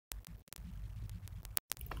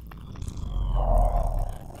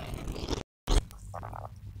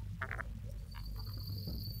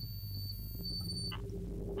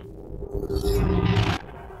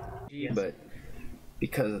but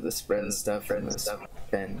because of the spread and stuff and the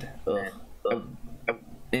bend.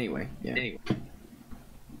 Anyway, yeah.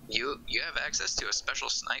 You have access to a special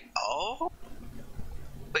snipe. Oh,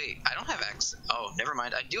 wait, I don't have access. Oh, never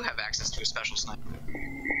mind. I do have access to a special snipe.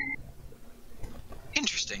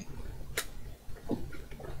 Interesting.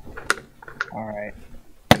 All right,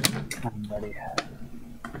 I'm ready.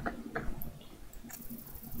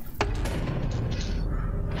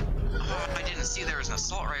 I didn't see there was an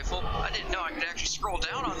assault rifle. I didn't know I could actually scroll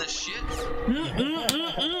down on this shit.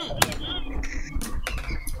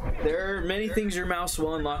 There are many things your mouse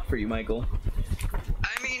will unlock for you, Michael.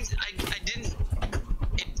 I mean, I didn't.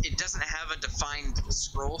 It doesn't have a defined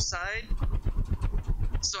scroll side,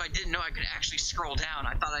 so I didn't know I could actually scroll down.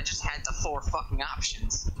 I thought I just had the 4 fucking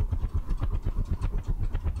options.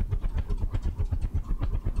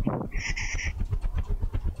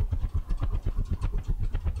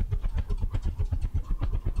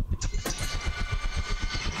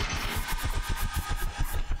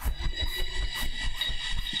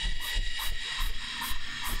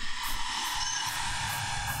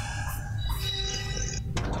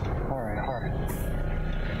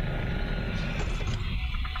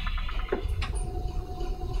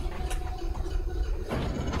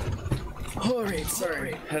 Alright,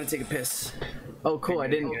 sorry. Had to take a piss. Oh, cool. I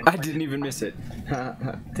didn't even miss it.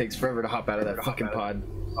 Takes forever to hop out of that fucking pod.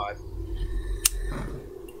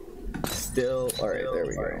 Still, alright, there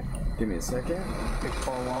we go. Give me a second.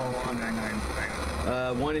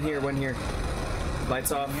 One in here, one here.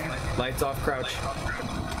 Lights off, crouch.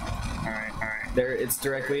 Alright. There, it's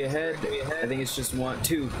directly ahead. I think it's just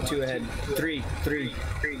two ahead. Three.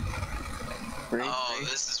 Oh,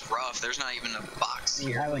 this is rough. There's not even a box here.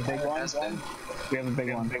 We have a big one. We have a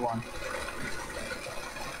big one.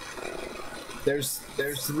 There's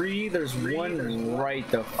 3. There's one right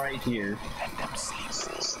here.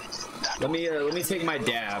 Let me take my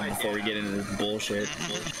dab before we get into this bullshit.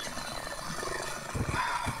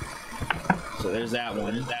 So there's that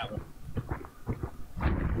one.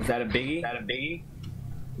 Is that a biggie?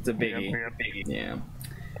 It's a biggie. Yeah.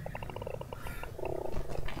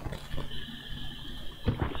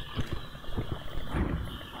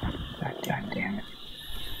 God damn it.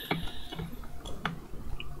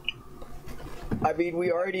 I mean,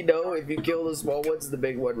 we already know if you kill the small ones, the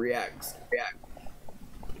big one reacts.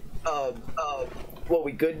 What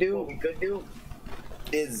we could do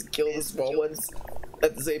is kill the small ones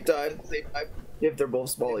at the same time if they're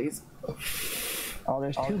both smallies. Oh,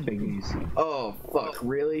 there's 2 biggies. Oh, fuck,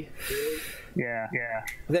 really? Yeah.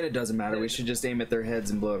 Then it doesn't matter. We should just aim at their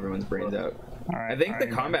heads and blow everyone's brains out. Alright. I think the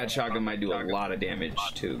combat shotgun might do a lot of damage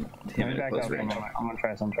to him at close range. I'm gonna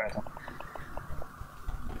try some.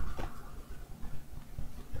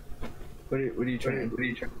 What are you trying?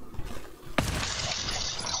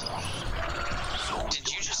 Did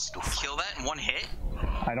you just kill that in one hit?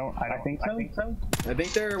 I don't think so. I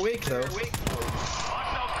think they're awake though.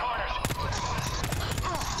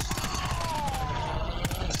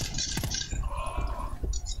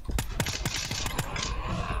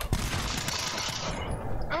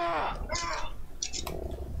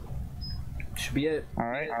 Should be it. All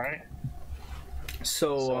right.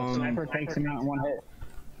 So sniper takes him out in 1 hit.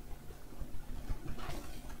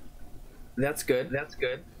 That's good.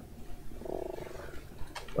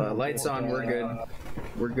 Lights on. We're good.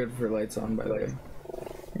 We're good for lights on, by the way.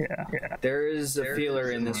 Yeah. There is a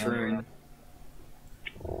feeler in this room.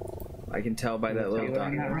 I can tell by that little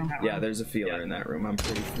dot. Yeah, there's a feeler in that room. I'm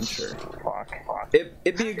pretty sure. Fuck.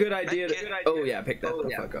 It'd be a good idea to. Oh yeah, pick that the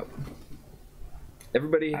fuck up.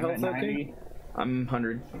 Everybody health okay? I'm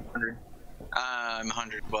 100. I'm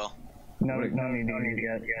 100. Well, no need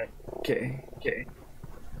yet. Okay.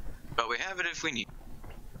 but we have it if we need.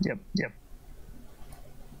 Yep.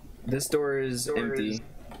 This door is empty.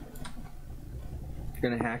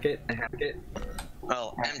 Gonna hack it.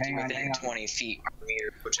 Well, empty within 20 feet from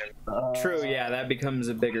here, which True, yeah, that becomes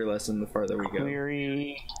a bigger lesson the farther we go.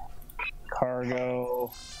 Query,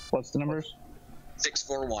 cargo, what's the numbers?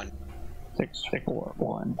 641.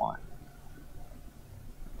 641.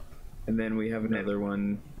 And then we have another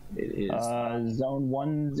one. It is zone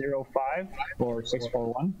 105 or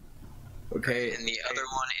 641. okay. And the other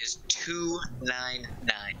one is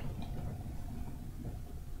 299.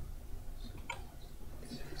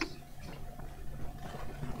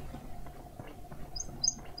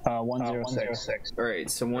 Uh, 106. All right,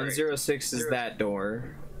 so 106 is that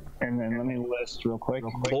door. And then let me list real quick.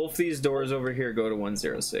 Both these doors over here go to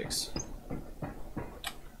 106.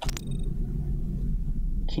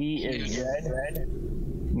 Key is red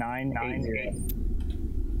 980.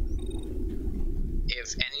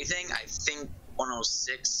 If anything, I think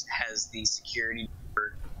 106 has the security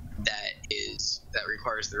door that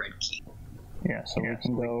requires the red key. Yeah, so we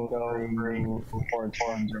can go towards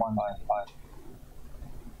 155.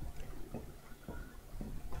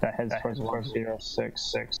 That heads towards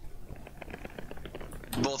 1066.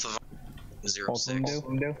 Both of them. Both of them 06.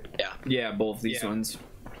 do? Yeah. Yeah, both these ones.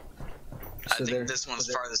 I think this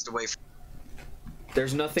one's farthest away from.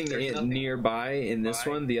 There's nothing nearby in this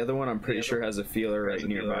one. The other one, I'm pretty sure, has a feeler right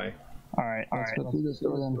nearby. Alright, let's go through this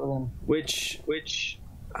door then. Which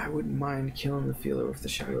I wouldn't mind killing the feeler with the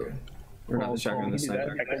shotgun. Or not the shotgun, the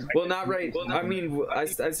sniper. Well, not right. I mean,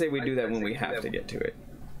 I'd say we do that when we have to get to it.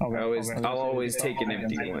 Okay, I'll always take an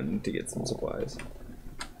empty one to get some supplies.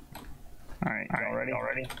 Alright, y'all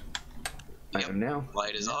ready? I am now.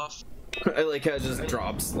 Light is off. I like how it just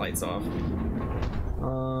drops lights off.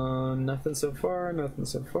 Nothing so far, nothing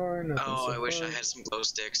so far, nothing so far. I wish I had some glow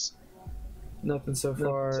sticks. Nothing so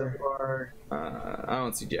far. I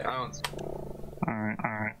don't see Jack.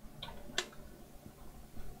 Alright.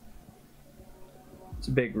 It's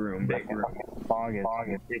a big room. Fog it.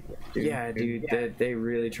 Yeah, dude, they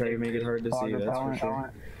really try to make it hard to see, that's for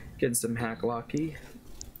sure. Getting some hack locky.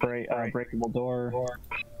 Breakable door.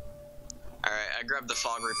 Alright, I grabbed the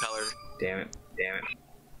fog repeller. Damn it.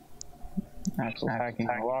 Axel hacking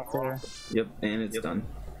the locker. Yep, and it's done.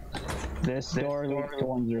 This door leads to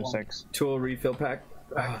 106. Tool refill pack.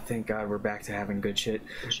 Oh, thank God we're back to having good shit.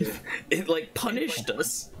 It like punished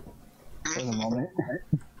us. For the moment.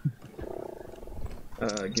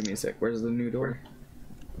 Give me a sec. Where's the new door?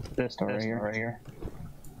 This door right here.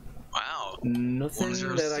 Wow. Nothing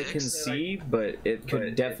that I can see, but it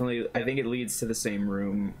could definitely. I think it leads to the same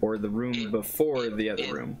room or the room before the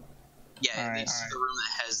other room. Yeah, it leads to the room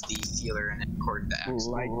that has the feeler in it, according to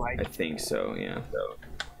Axel. I think so. Yeah.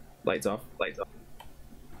 Lights off.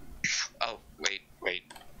 Oh, wait.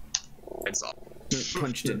 It's off.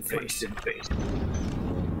 Punched in face.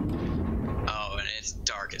 Oh, and it's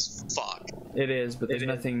dark as fuck. It is, but there's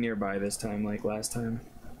nothing nearby this time like last time.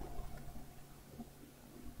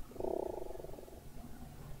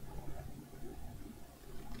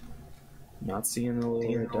 Not seeing the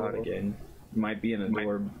little red dot again. Might be in a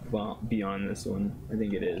door beyond this one. I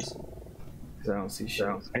think it is. Because I don't see shit.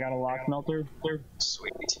 I got a lock melter.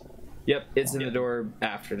 Sweet. Yep, it's in the door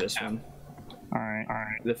after this one. Alright.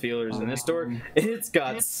 The feeler's in this door. And it's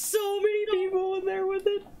got so many people in there with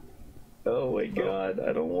it. Oh my God,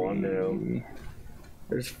 I don't want to.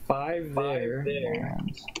 There's 5 there.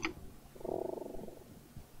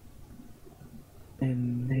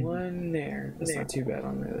 And 1 there. That's not too bad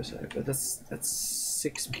on the other side, but that's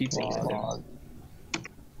 6 people. I think.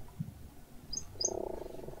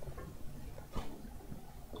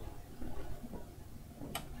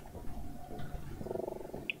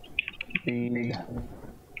 Speed.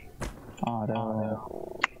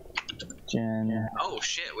 Auto. Gen. Oh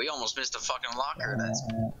shit, we almost missed a fucking locker that's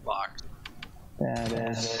locked. That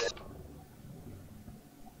is.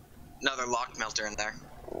 Another lock melter in there.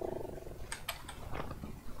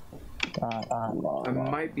 I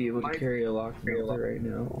might be able to carry a lock melter right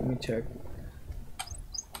now. Let me check.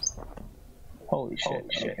 Holy shit.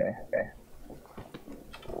 Okay.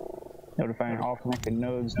 Notifying all connected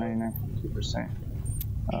nodes, 99.2%.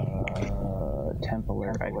 Temp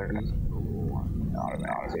alert.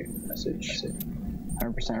 Automatic message.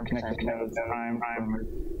 100% connected nodes. Time.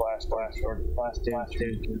 Blast.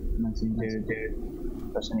 Commencing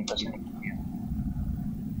dude. Press any.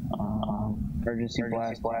 Emergency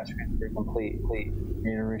blast transfer complete.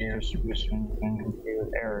 Data distribution incomplete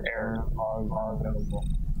with error. Log available.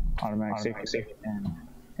 Automatic safety.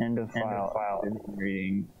 End of file.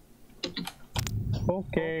 Reading.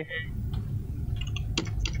 Okay.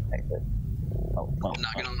 I'm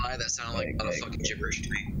not gonna lie, that sounded like a lot of fucking gibberish to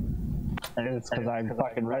me. It's because I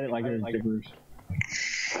fucking read it like it was gibberish.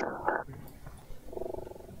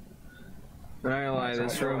 I'm not gonna lie,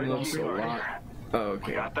 this room looks a lot. Oh,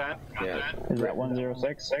 okay. Got that? Yeah. Is that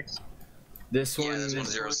 106? This one. Yeah, that's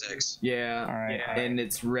 106. Yeah. Alright. And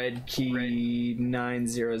it's red key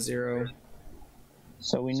 900.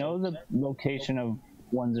 So we know the location of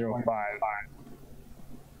 105.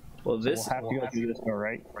 Well, this. So we'll have to go through this door,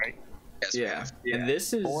 right? Yes, Yeah. And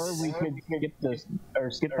this is. Or we could skip this,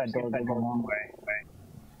 or skip that door, go the long way.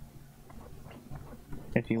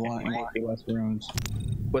 If you want, it might be less rooms.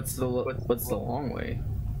 What's the long way?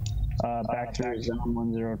 Back to zone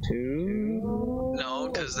 102. No,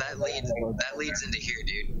 because that leads into here,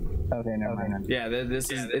 dude. Okay, no, mind. Yeah,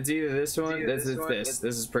 it's either this one. This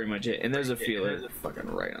is pretty much it. And there's a feeler fucking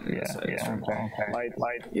right on the other side. Yeah. Okay.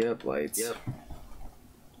 Light. Yep, lights. Yep.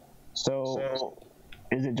 So,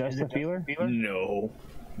 is it just the feeler? No,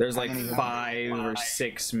 There's like 5 or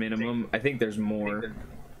 6 minimum. I think there's more.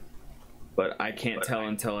 But I can't tell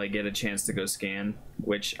until I get a chance to go scan,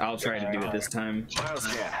 which I'll try to do it this time.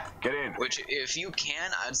 Scan. Get in. Which, if you can,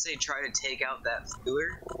 I'd say try to take out that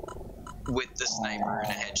feeler with the sniper and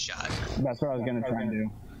a headshot. That's what I was gonna try and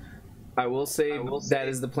do. I will say that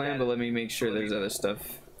is the plan, but let me make sure there's other stuff.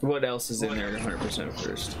 What else is in there 100%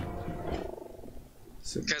 first?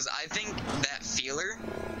 Because I think that feeler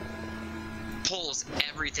pulls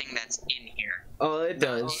everything that's in here. Oh, it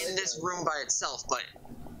does. Not in this room by itself, but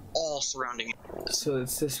all surrounding it. So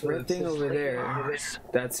it's this red thing over there.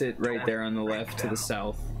 That's it right there on the left to the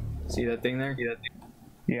south. See that thing there?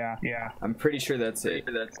 Yeah, yeah. I'm pretty sure that's it.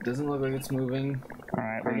 Doesn't look like it's moving.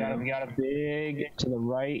 Alright, we got a big to the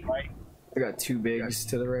right. I got 2 bigs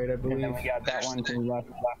to the right, I believe. And then we got that one to the left.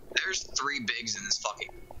 There's 3 bigs in this fucking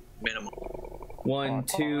minimum. 1,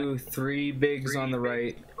 2, 3 bigs on the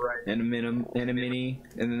right, and a mini,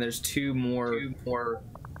 and then there's 2 more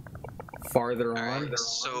farther on. Alright,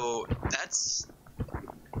 so that's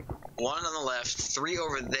 1 on the left, 3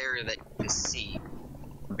 over there that you can see.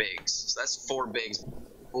 Bigs. So that's 4 bigs.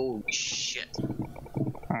 Holy shit.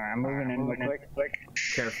 Alright, I'm moving in quick.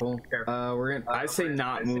 Careful. I say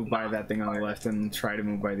not move by that thing on the left and try to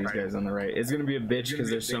move by these guys on the right. It's gonna be a bitch because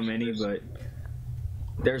there's so many, but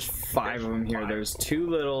there's 5 of them here. There's 2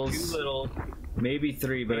 littles, maybe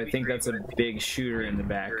 3, but I think that's a big shooter in the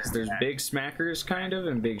back. 'Cause there's big smackers kind of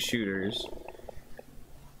and big shooters.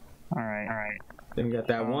 Alright. Then we got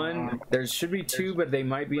that one. There should be 2, but they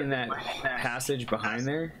might be in that passage behind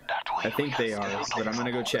there. I think they are, but I'm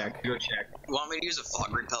gonna go check. You want me to use a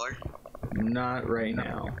fog repeller? Not right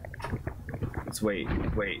now. Let's wait.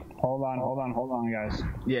 Hold on, guys.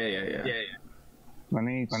 Yeah. Let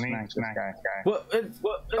me smack this guy. What?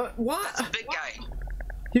 What? That's a big guy.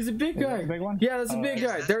 He's a big guy. Is that a big one? Yeah, that's a big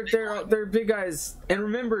guy. They're big guys. And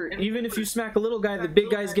remember, even if you smack a little guy, the big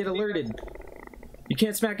guys get alerted. You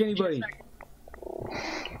can't smack anybody.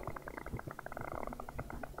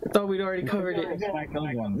 I thought we'd already covered it.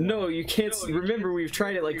 No, you can't. Remember, we've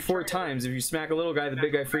tried it like 4 times. If you smack a little guy, the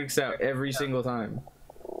big guy freaks out every single time.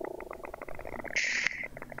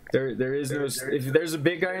 There is no. If there's a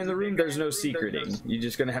big guy in the room, there's no secreting. You're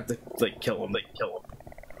just gonna have to like kill him.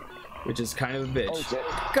 Which is kind of a bitch.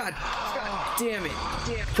 God damn it!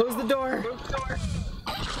 Close the door.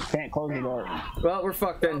 Can't close the door. Well, we're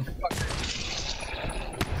fucked then.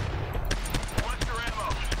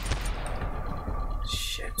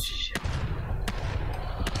 Shit.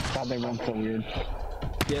 God, they run so weird.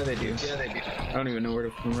 Yeah, they do. I don't even know where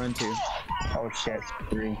to run to. Oh shit.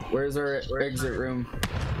 3. Where's our exit room?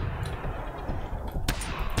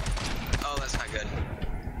 Oh, that's not good.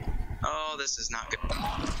 Oh, this is not good.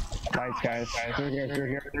 Nice, guys. They're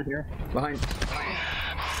here. Behind.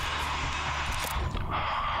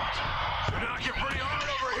 Knocking pretty hard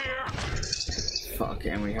over here. Fuck,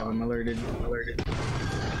 and we have him alerted.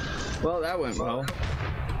 Well, that went well.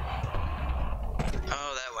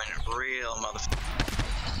 Oh, that went real motherfucker.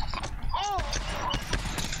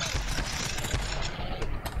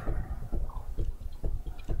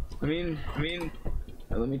 I mean,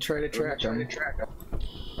 let me try to track him.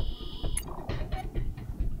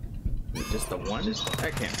 Just the one?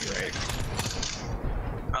 That can't be right.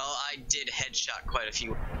 Well, I did headshot quite a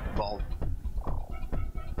few balls.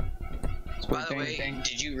 By the way,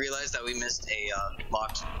 did you realize that we missed a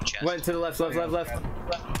locked chest? Went to the left. Don't let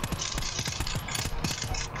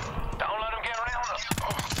him get around us.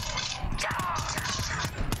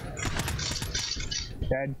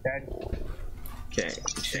 Dead. Okay,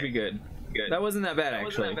 should be good. That wasn't that bad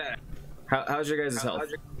actually. How's your guys' health?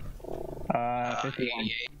 51.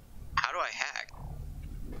 How do I hack?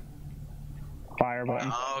 Fire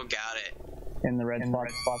button Oh, got it. in the red spot.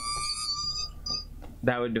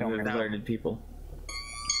 That would have alerted people.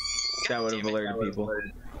 That would have alerted people.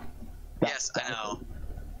 Yes, I know.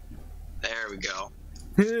 There we go.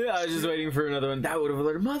 I was just waiting for another one. That would have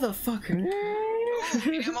alerted motherfucker.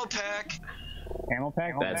 Ammo pack. Ammo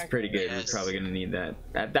pack? That's pretty good. Yes. We're probably gonna need that.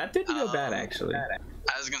 That didn't go bad actually.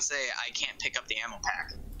 I was gonna say I can't pick up the ammo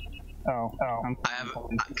pack. Oh. I have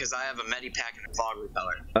because I have a medi pack and a fog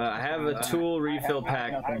repeller. I have a tool refill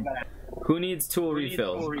pack. Who needs tool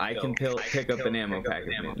refill? I can pick up an ammo pack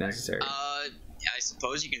if necessary. I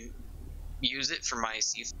suppose you can use it for my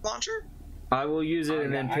C4 launcher. I will use it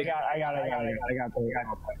and then pick. I got the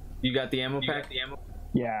ammo pack. You got the ammo pack?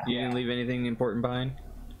 Yeah. You didn't leave anything important behind?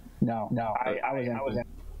 No. I was in.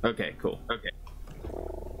 Okay, cool.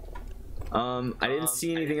 I didn't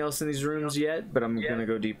see anything else in these rooms yet, but I'm gonna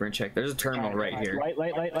go deeper and check. There's a terminal right here. Light.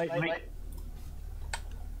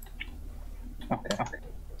 Okay.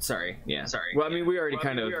 sorry. Yeah. Sorry. Well, I mean, we already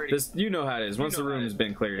kind of this. You know how it is. Once the room's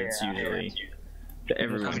been cleared, it's usually I was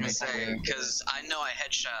everyone. gonna say, because I know I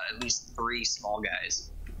headshot at least 3 small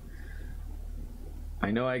guys.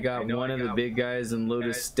 I know I got one of the big guys, and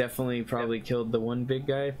Lotus definitely probably killed the one big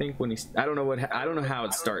guy. I think when he. I don't know how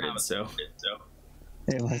it started. So.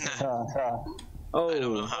 It was,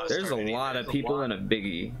 Oh, there's a lot of people and a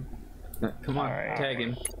biggie. Come on, Alright. tag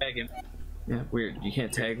him. Tag him. Yeah, weird. You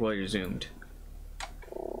can't tag while you're zoomed.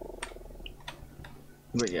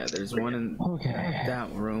 But yeah, there's one in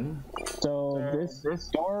that room. so this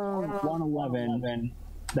door 111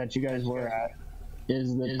 that you guys were at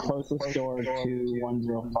is the closest door to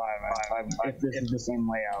 105. If this is the same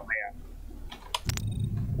layout.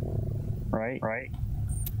 Right?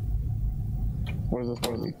 Where's this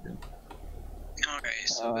door? Okay,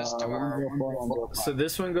 so this door, 104. So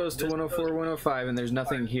this one goes to 104, 105, and there's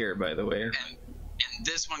nothing here, by the way. and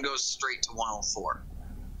this one goes straight to 104.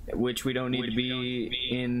 Which we don't need to be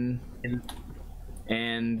in.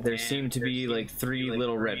 And there seem to be like 3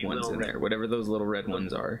 little red ones in there, whatever those little red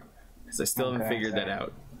ones are. Because I still haven't figured that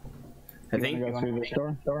out. I think Go through this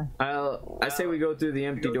door? I say we go through the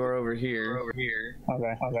empty door over here,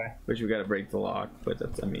 Okay. which we gotta break the lock. But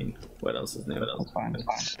that's, I mean, what else is new? That's fine.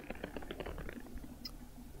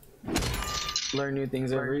 Learn new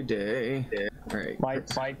things every day. All right.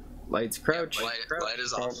 Lights, crouch. Light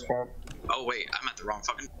is off. Oh wait, I'm at the wrong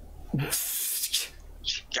fucking.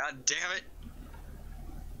 God damn it!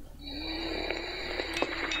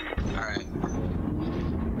 All right.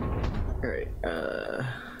 All right.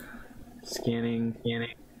 Scanning.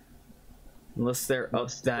 Unless they're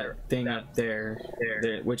up that thing up there,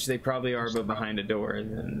 which they probably are, but behind a door,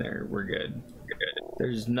 then we're good.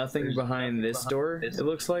 There's nothing behind this door, it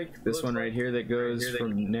looks like. This one right here that goes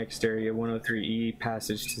from next area 103E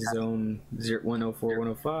passage to zone 104,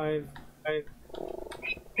 105.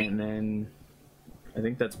 And then I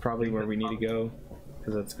think that's probably where we need to go,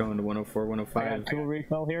 because that's going to 104, 105. I got tool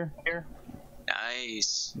refill here.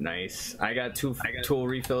 Nice. I got tool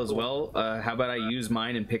refill as well. How about I use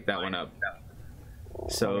mine and pick that one up?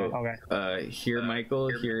 So, here, Michael,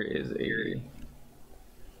 here is a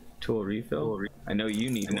tool refill. I know you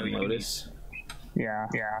need one, Lotus. Yeah.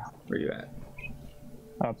 Where you at?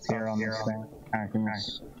 Up here on this thing.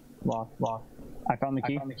 Nice. Lock. I found the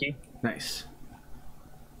key. Nice.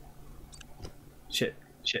 Shit.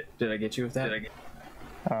 Did I get you with that?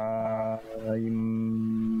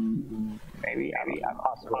 Maybe.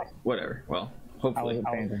 Possibly. Whatever. Well, hopefully.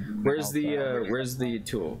 Where's the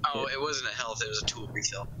tool? Oh, it wasn't a health; it was a tool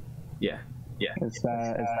refill. Yeah. It's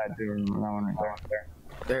that door. That one right there.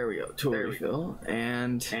 There we go. Tool refill.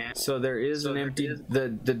 And so there is an empty. The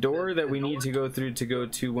door that we need to go through to go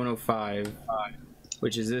to 105,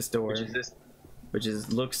 which is this door, which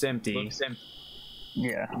looks empty.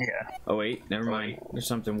 Yeah. Oh wait, never mind. There's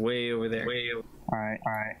something way over there. All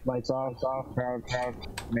right. Lights off. Crowd.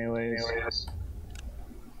 Melees.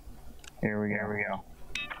 Here we go.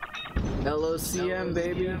 LOCM,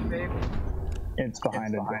 baby. It's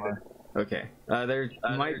behind the door. Okay. There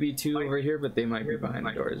might be 2 over here, but they might be behind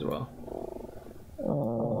the door as well.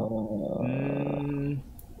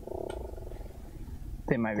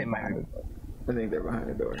 They might be behind the door. I think they're behind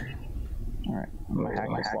the door. All right. I'm gonna hack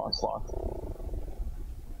this lock.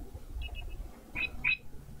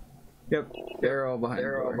 Yep, they're all behind the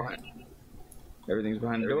door. Everything's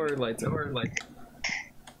behind the door, lights up.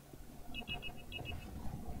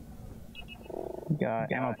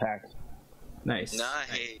 Got ammo packs. Nice.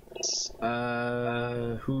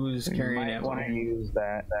 Who's You carrying might ammo? want to use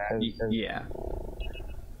that. Yeah.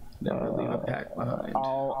 Never leave a pack behind.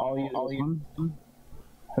 I'll use one.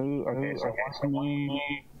 Who? Okay, so watch me.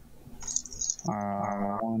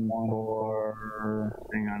 One more.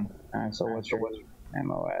 Hang on. So what's your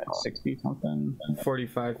ammo at? 60 something?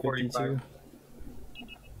 45, 52.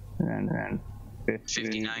 And then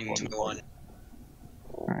 59 to 1.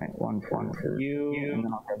 Alright, one for you, and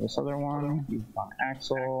then I'll grab this other one. You've got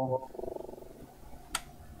Axel.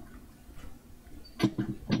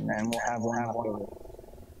 And then we'll have one.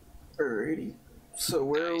 Alrighty. So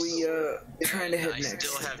where are we trying to head I next?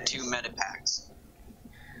 still have 2 medipacks.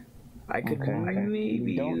 I could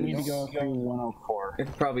maybe You don't need to use... go through 104. I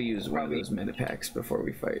could probably use one of those medipacks before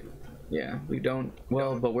we fight. Yeah, we don't...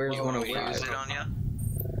 Well, but where's You want me to 105? use it on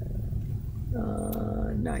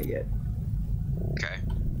you? Not yet. Okay.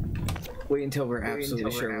 Wait until we're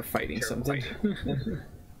absolutely sure we're fighting something.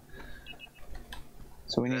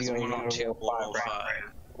 So we need That's to go 102,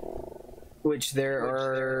 105. Which there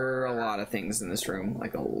are a lot of things in this room,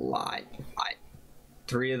 like a lot.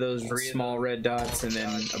 3 of those small red dots, and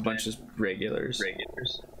then a bunch of regulars.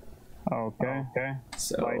 Okay.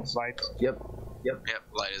 So Lights. Yep. Yep,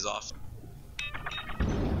 light is off.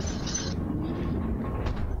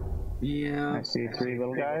 Yeah. I see 3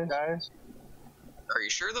 little guys. Are you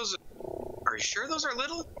sure those are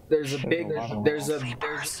little? There's a big. There's a.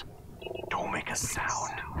 Don't make a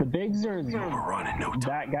sound. The bigs are We're running no time.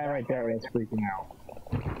 that guy right there that's freaking out.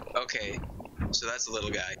 Okay, so that's a little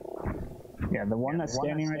guy. Yeah, the one that's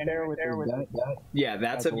standing right there with that. Yeah,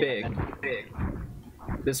 that's a big.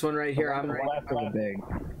 This one right here. I'm left of the big.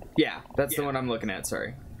 Yeah, that's the one I'm looking at.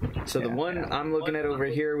 Sorry. So the one I'm looking at over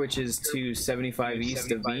here, which is to 75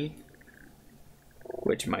 east of me,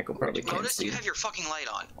 which Michael probably can't Lotus, see. you have your fucking light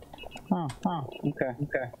on. Oh, okay.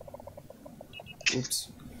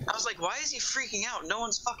 Oops. I was like, why is he freaking out? No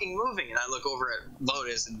one's fucking moving. And I look over at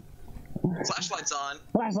Lotus and flashlight's on.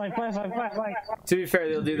 Flashlight. To be fair,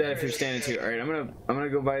 they'll do that if you're standing too. All right, I'm gonna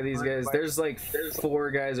go by these guys. There's like 4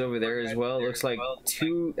 guys over there as well. It looks like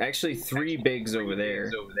 3 bigs over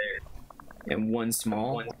there, and 1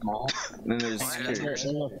 small. And then there's There's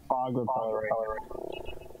a fog repeller.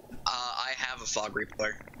 I have a fog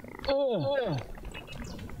repeller.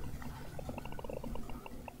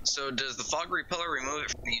 So does the fog repeller remove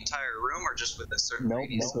it from the entire room or just with a certain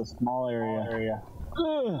radius? It's a small area.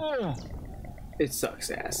 It sucks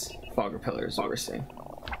ass. Fog repeller is what we're saying.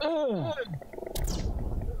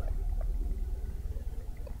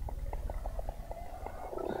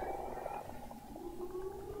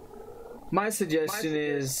 My suggestion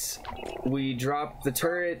is we drop the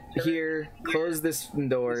turret here, close this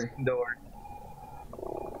door,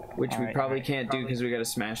 which we probably can't do because we gotta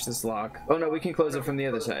smash this lock. Oh no, we can close it from the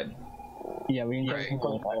other side. Yeah, we can Right.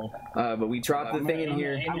 close it. But we drop the thing in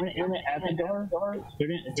here. Aim it at the door.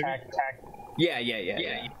 Student attack.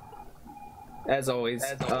 Yeah. As always.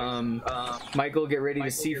 Michael, get ready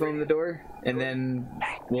to seafoam the door, and then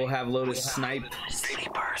we'll have Lotus snipe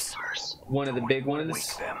one of the big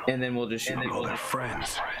ones, and then we'll just shoot All people. their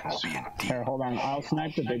friends will be in deep. Here, hold on. I'll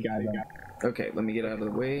snipe the big guy then. Okay, let me get out of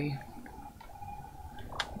the way.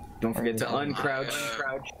 Don't forget to uncrouch.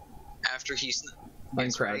 After he's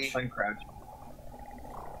Uncrouch.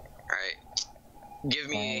 Alright. Give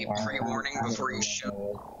me a pre-warning before you shoot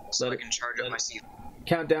so I can charge up my C.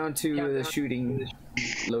 Count down to the shooting,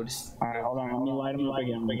 Lotus. Alright, hold on. Let me light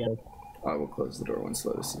him up again. I will close the door once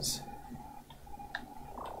Lotus is.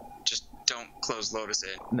 Just don't close Lotus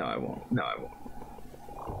in. No, I won't.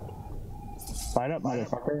 Light up,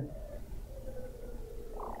 motherfucker.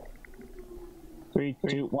 3,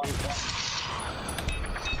 2, 1.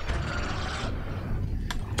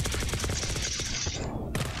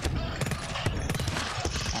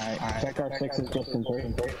 Alright, check our 6s just in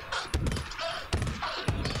case.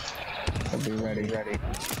 I'll be ready.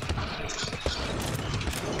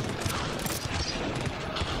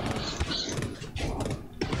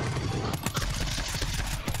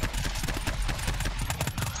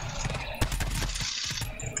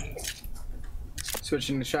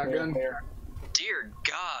 Switching to shotgun. Dear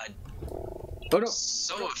God. Oh no.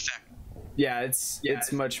 So effective. Yeah,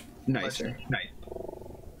 it's much nicer.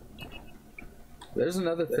 There's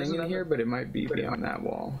another thing in here, but it might be beyond that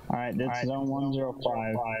wall. Alright, this is zone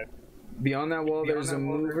 105. Beyond that wall, there's a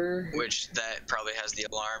mover. Which that probably has the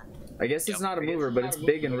alarm. I guess it's not a mover, but it's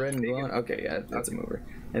big and red and glowing. Okay, yeah, that's a mover.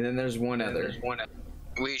 And then there's one other.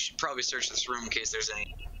 We should probably search this room in case there's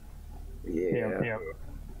any. Yeah.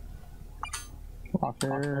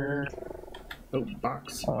 Locker. Oh,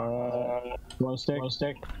 box. Glow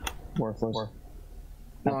stick. Worthless.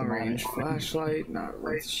 Long range flashlight, not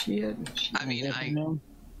worth shit. I mean, I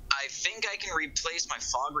think I can replace my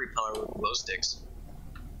fog repeller with glow sticks.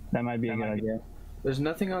 That might be a good idea. There's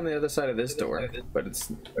nothing on the other side of this door, but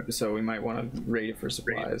it's so we might want to raid it for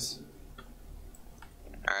supplies.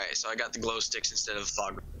 Alright, so I got the glow sticks instead of the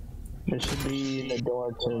fog. This should be the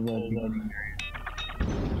door to the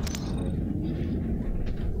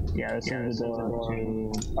yeah, this is the door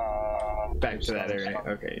to Back to that area.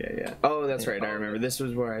 Okay, yeah. Oh, that's right. I remember. This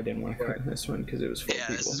was where I didn't want to put this one because it was full Yeah, of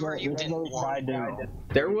this is people. where you didn't want.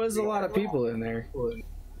 There was a lot of people in there.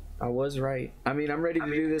 I was right. I mean, I'm ready to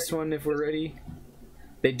do this one if we're ready.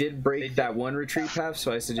 They did break that one retreat path,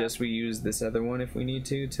 so I suggest we use this other one if we need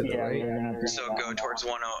to the right. So go towards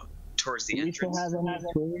towards the Do you still entrance. have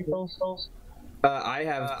any tool refills? I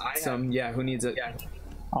have some. Yeah, who needs it?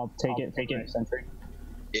 I'll take it. Sentry.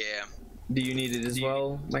 Yeah. Do you need it as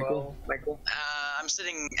well, Michael? I'm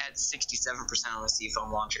sitting at 67% on the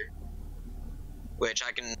seafoam launcher, which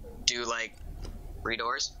I can do like 3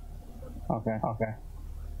 doors. Okay.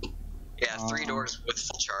 Yeah, 3 doors with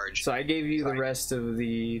full charge. So I gave you the rest of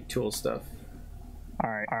the tool stuff.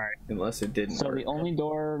 Alright. Unless it didn't So work. the only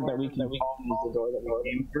door that we can call is the door that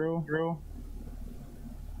we came through.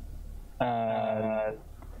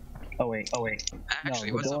 Oh wait. Actually, No,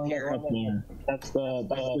 the what's door up here? that's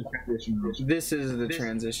the transition room. This is the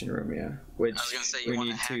transition room, yeah. Which I was gonna say we you want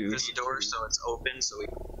need to hack to. this door so it's open so we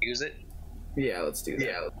can use it Yeah, let's do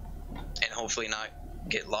that. and hopefully not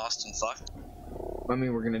get lost and fucked. I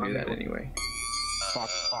mean, we're gonna do that anyway. Fuck.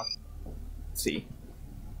 See.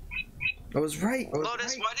 I was right.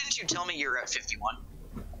 Lotus, why didn't you tell me you're at 51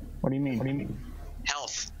 What do you mean?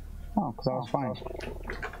 health? Oh, because I was fine.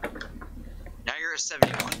 Now you're at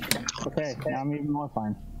 71. Okay, now I'm even more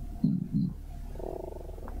fine.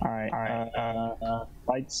 Alright.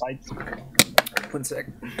 Lights. 1 sec.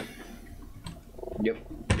 Yep.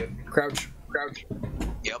 Crouch.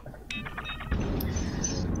 Yep.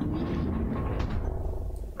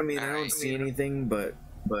 I mean, I don't see anything, but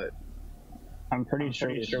I'm pretty sure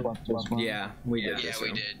we swept this one. yeah, we did. Yeah, this we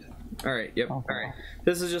one. did. All right. Yep. Okay. All right.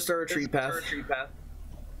 This is just our retreat path.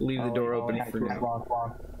 Leave the door open for now.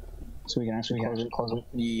 Lock. So we can actually close it.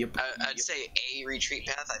 Yep. I'd say a retreat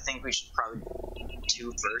path. I think we should probably do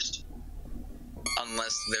 2 first.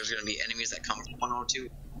 Unless there's going to be enemies that come from 102.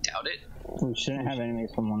 Doubt it. We shouldn't have enemies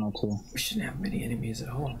from 102. We shouldn't have many enemies at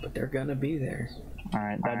all, but they're gonna be there.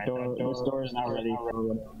 Alright, this door is now ready for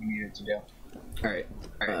what we needed to do. All right.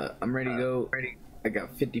 I'm ready to go. I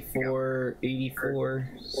got 54, 84.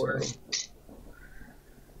 So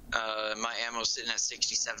My ammo's sitting at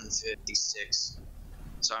 67.56.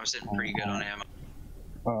 So I'm sitting pretty good on ammo.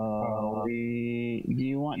 Do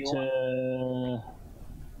you want to...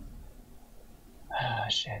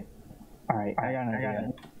 shit. Alright, I got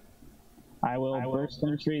it. I will burst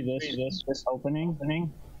entry this opening.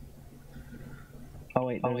 Oh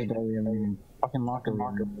wait, there's a door we haven't even fucking locked.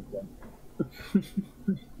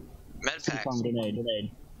 Medpack.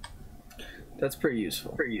 Grenade. that's pretty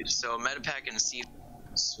useful. So Medipack and a C.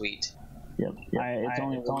 Sweet. Yep.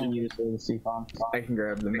 It's only used for the C-Con. I can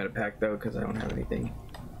grab the medipack though because I don't have anything.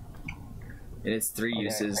 And it's 3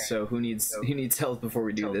 uses, so who needs health before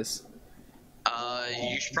we do this?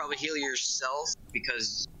 You should probably heal yourself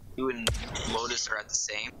because you and Lotus are at the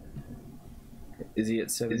same. Is he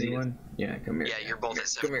at 71? Yeah, come here. Yeah, you're both at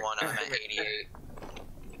 71. I'm at 88.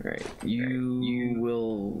 Alright, you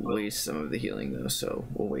will waste some of the healing though, so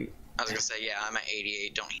we'll wait. I was gonna say, yeah, I'm at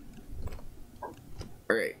 88. Don't.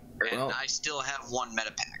 Alright, And well, I still have 1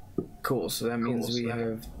 Medipack. cool, so that means we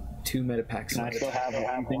have 2 medipacks And I left. still have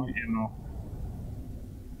one ammo.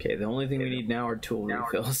 Okay, the only thing we need now are tool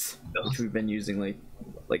refills, which we've been using like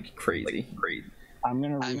crazy. I'm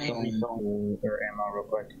gonna refill their ammo real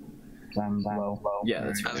quick. 'Cause I'm low. Yeah,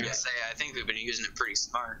 that's I was fine. gonna say, I think we've been using it pretty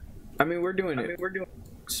smart. I mean, we're doing it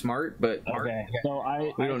smart, but Okay, so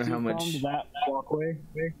we don't know how much. C-Combed that walkway.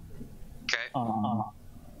 Okay.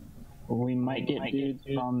 We might get dudes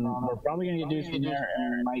from. We're probably gonna get dudes from there,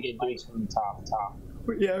 and we might get dudes from the top.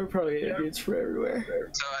 Yeah, we're probably gonna dudes from everywhere.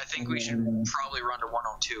 So I think we should probably run to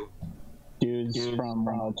 102. Dudes from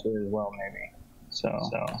 102 as well, maybe. So.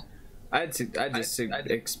 I'd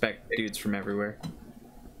expect dudes from everywhere.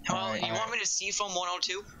 Well, you want me to see from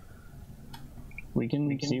 102? We can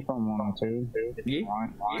see from 102 if you Yeah.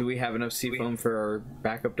 want. Do we have enough seafoam for our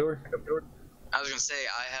backup door? I was gonna say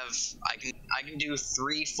I can do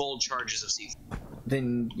 3 full charges of C.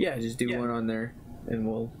 Then yeah, just do one on there, and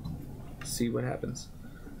we'll see what happens.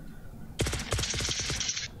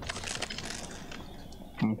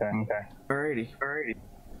 Okay. Alrighty.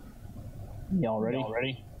 Y'all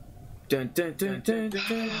ready? Dun dun dun dun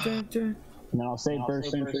dun dun dun. And then I'll save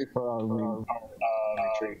burst entry for our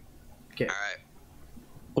retreat. Okay. All right.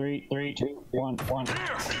 3, 2, 1.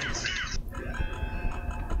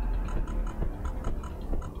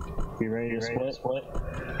 Be ready to split?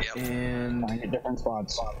 Yep. And Find your different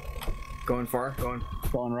spots. going far.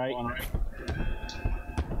 Going right.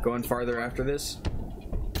 Going farther after this.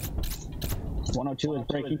 102 is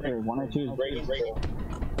breaking through. 102 is breaking through.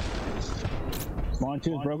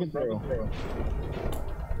 102 is broken through.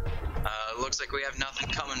 Looks like we have nothing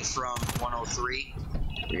coming from 103.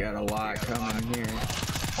 We got a lot coming here.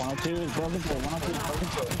 102 is broken through. 102 is broken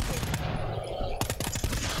through.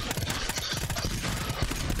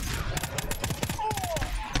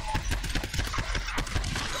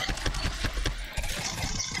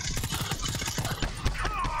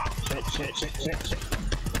 Shit.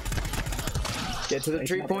 Get to the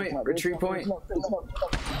retreat point. Retreat point.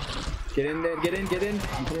 Get in there. Get in.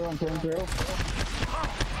 I'm through.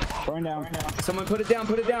 Going down. Someone put it down.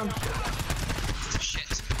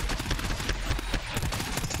 Shit.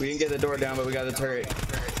 We didn't get the door down, but we got the turret.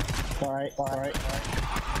 Alright.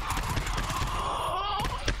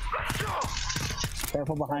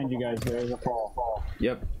 Careful behind you guys. There is a fall.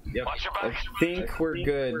 Yep. Watch your I back. think we're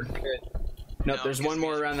good. Nope, there's one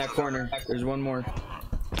more around that corner. There's one more.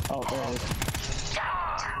 Oh, there it is.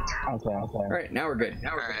 Okay. Alright, now we're good.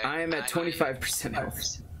 Alright. I am at 25%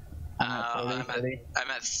 health. I'm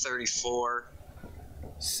at 34.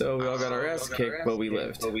 So we all got our ass kicked, but we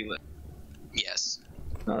lived. Yes.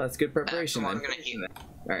 Oh, that's good preparation I'm then. gonna heal.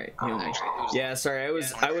 Alright. Actually, Yeah, sorry, I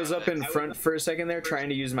was up in front for a second there trying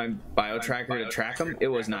to use my bio tracker to track him. It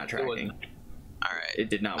was not tracking. Alright. It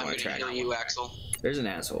did not I'm want to gonna track. heal you, Axel. There's an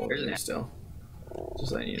asshole over there still.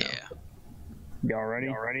 Just letting you know. Yeah. Y'all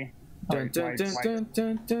ready? Dun, dun, dun, dun,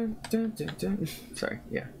 dun, dun, dun, dun, dun. Sorry,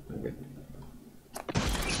 yeah, I'm good.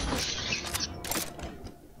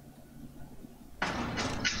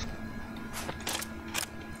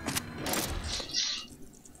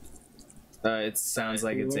 It sounds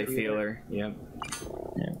like it's a feeler. Yep.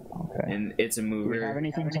 Yeah. Okay. And it's a Do we have mover.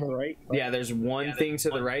 anything to the right? Yeah, there's one thing to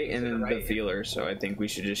the right and then the feeler. So I think we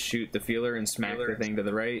should just shoot the feeler and smack the thing to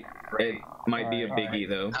the right. It might be a biggie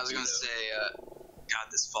though. I was gonna say, God,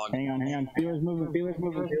 this fog. Hang on. Feelers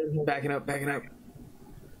moving. Backing up.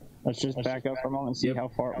 Let's just back up for a moment and see how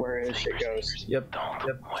far where shit goes. Yep.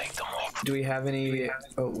 Do we have any?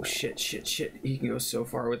 Oh shit! He can go so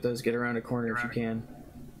far with those. Get around a corner if you can.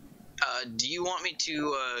 Do you want me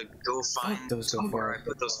to go find those go where far. I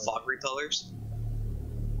put those fog repellers?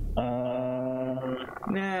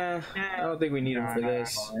 Nah, I don't think we need them for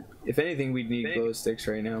this. If anything, we'd need glow sticks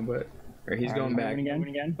right now, but... Or he's going back.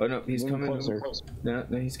 Again? Oh no, he's coming. Closer. No,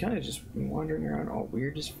 he's kind of just wandering around all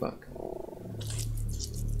weird as fuck.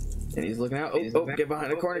 And he's looking out. Oh, get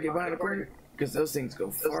behind the corner, because those things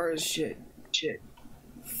go far as shit.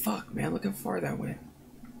 Fuck, man, look how far that went.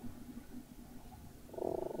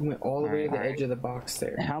 He went all the way to the edge of the box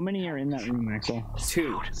there. How many are in that room, Axel?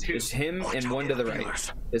 Two. There's him and one to the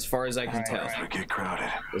right, as far as I can tell. Get crowded.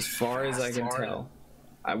 As far as I can tell.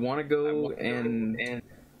 I want to go and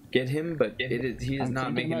get him, but he is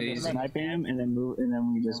not making it easy. Snipe him and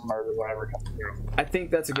then we just murder whatever comes through. I think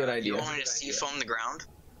that's a good idea. You want me to seafoam the ground?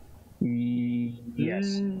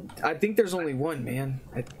 Yes. I think there's only one, man.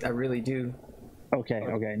 I really do. Okay.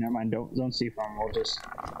 Never mind. Don't see from. We'll just.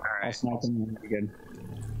 I'll snipe him and be good.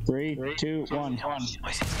 3, 2, 1.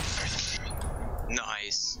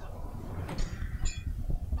 Nice.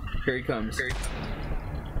 Here he comes.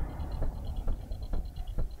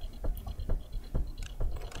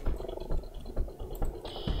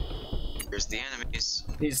 Here's the enemies.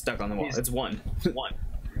 He's stuck on the wall. It's one.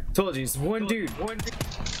 Told you, it's one dude.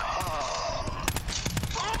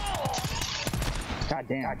 God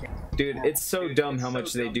damn. Dude, it's so dumb how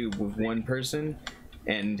much they do with one person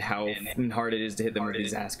and how hard it is to hit them with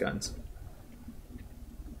these ass guns.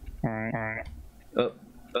 Alright.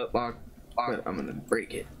 Lock. But I'm gonna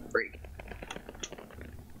break it.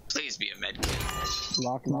 Please be a med kit.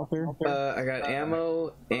 Lock melter? I got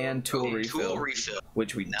ammo and tool refill,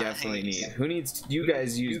 which we definitely need. Who needs? You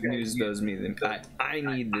guys use those. I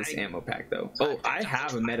need this ammo pack though. Oh, I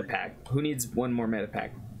have a meta pack. Who needs one more meta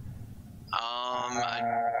pack?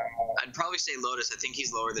 I'd probably say Lotus. I think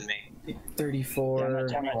he's lower than me. 34.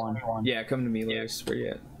 21. Yeah, come to me, Lotus. Where you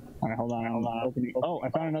at? Alright, hold on. Oh, I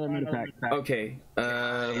found another meta pack. Okay,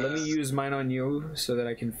 let me use mine on you so that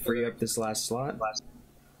I can free up this last slot.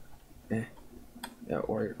 Yeah,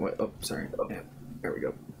 or what? Oh, sorry. Yeah, there we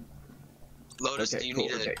go. Lotus, Okay, do you cool,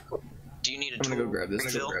 need a? okay. Do you need a I'm gonna go grab this.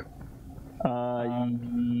 refill?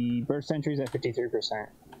 Burst sentry's at 53%.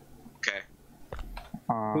 Okay.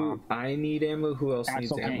 I need ammo. Who else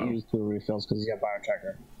needs Axel ammo? can't use 2 refills because he's got bio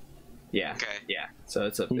tracker. Yeah. Okay. Yeah. So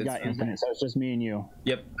it's up. He's got infinite, so it's just me and you.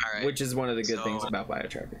 Yep. All right. Which is one of the good things about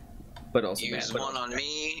BioTracker, but also Use bad. one on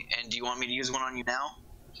me, and do you want me to use one on you now?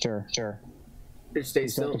 Sure. Stay You still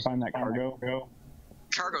have still. to find that cargo.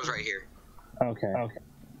 Cargo's right here. Okay.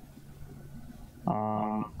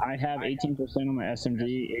 I have 18% on my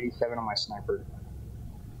SMG, 87 on my sniper.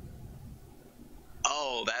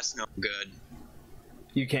 Oh, that's no good.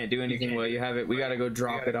 You can't do anything while you have it. We gotta go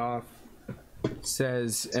drop it off.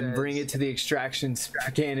 Says and bring it to the extraction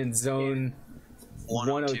cannon zone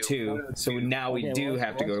 102. So now we do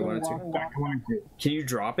have to go to 102. Can you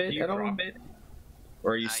drop it at all?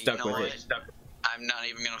 Or are you stuck you know with what? it? I'm not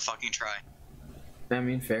even gonna fucking try. I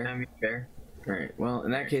mean, fair. Alright, well,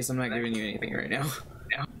 in that case, I'm not giving you anything right now.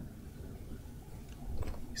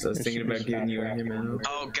 So I was thinking about giving you a ammo.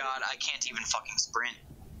 Oh god, I can't even fucking sprint.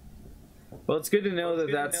 Well, it's good to know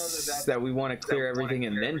that we want to clear everything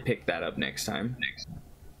and then pick that up next time.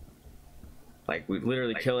 Like, we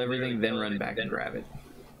literally kill everything, then run back and grab it.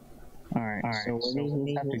 Alright, so where does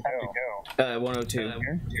this have to go? 102.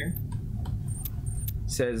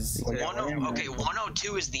 Says. Okay,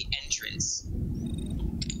 102 is the entrance.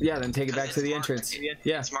 Yeah, then take it back to the entrance.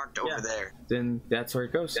 Yeah. It's marked over there. Then that's where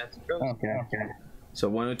it goes. Okay.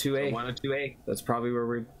 So 102A. 102A. That's probably where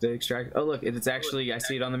we're the extract. Oh look, it's actually, I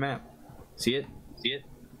see it on the map. See it?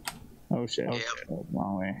 Oh shit. Yep.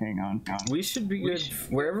 Wrong way. Hang on. We should be good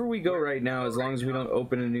wherever we go right now. As long as we don't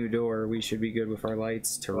open a new door, we should be good with our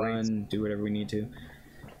lights to run, do whatever we need to.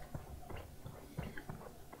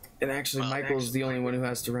 And actually, Michael's the only one who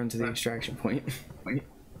has to run to the extraction point.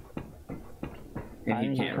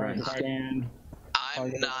 And he can't run. I'm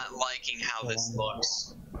not liking how this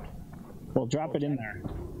looks. Well, drop it in there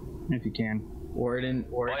if you can. Warden.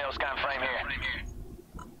 Oil's got frame here.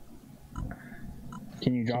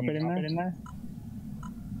 Can you drop it in there?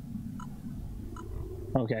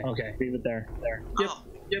 Okay. Leave it there.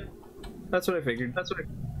 Yep. That's what I figured.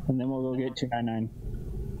 And then we'll go get 299.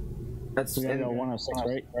 That's We gotta go 106,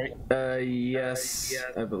 right? Yes,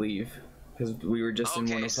 I believe. Because we were just in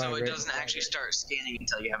 105, so it right? doesn't actually start scanning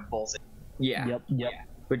until you have both. Yeah. Yep.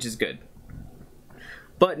 Which is good.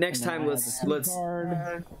 But next time, let's. Alright,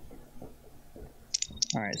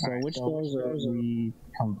 so which doors are we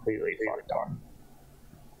completely fucked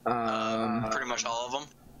on? Pretty much all of them.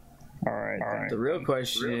 Alright. The real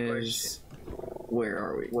question is, where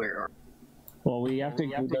are we? Well, we have to.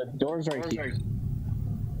 The doors right here.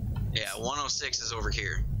 Yeah, 106 is over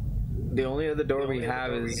here. The only other door we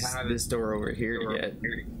have is this door over here to get.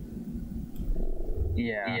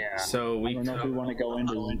 Yeah. So we. I don't know if we want to go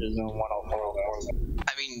into zone 104.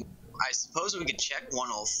 I mean, I suppose we could check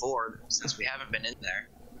 104 since we haven't been in there.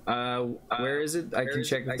 Where is it? I can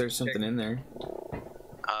check if there's something in there.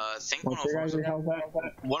 I think What's your 104 guys' health at?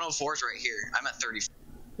 104 is right here. I'm at 30.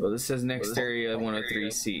 Well, this says next area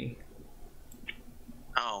 103C.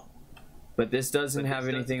 Oh. But this doesn't have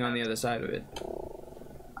anything on the other side of it.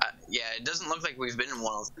 Yeah, it doesn't look like we've been in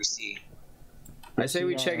 103C. I say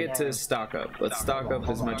we check it to stock up. Let's stock up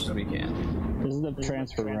as much as we can. This is the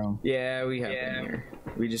transfer room. Yeah, we have been here.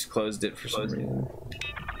 We just closed it for some reason.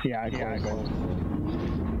 Yeah, I closed it.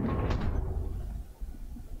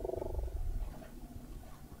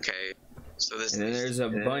 Okay, so this. And then there's a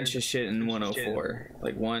bunch of shit in 104.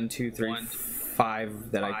 Like 1, 2, 3,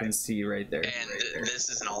 5 that I can see right there. And this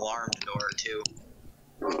is an alarmed door too.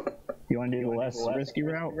 You want to do the less risky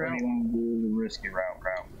route, or do you want to do the risky route?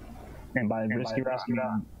 And by risky route, I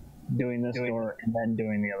mean doing this door and then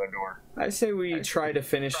doing the other door. I say we try to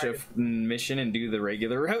finish a mission and do the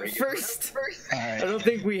regular route first. I don't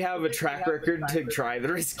think we have a track record to try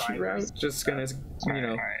the risky route. Just gonna, you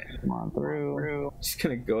know, Come on through. just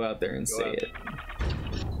gonna go out there and say it.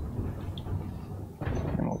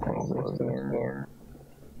 And we'll close this door.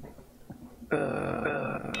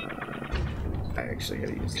 I actually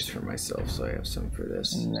gotta use this for myself, so I have some for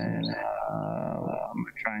this. And then I'm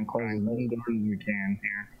gonna try and close as many doors as we can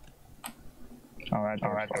here. Alright.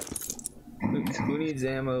 Who needs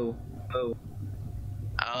ammo?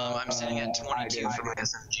 I'm sitting at 22 for my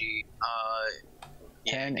SMG.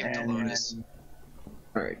 Yeah, give it to Lotus.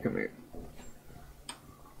 Alright, come here.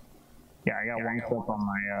 Yeah, I got one clip on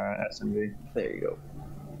my SMG. There you go.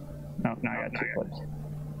 No, I got 2 clips.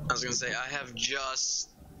 I was gonna say I have just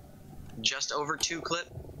over 2 clip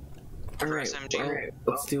for Alright, SMG. well,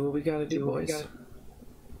 let's do what we gotta do, boys.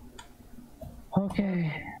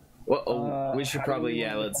 Okay. Well, we should probably,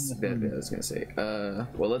 yeah, let's, I was gonna say,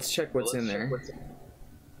 well, let's check what's in there.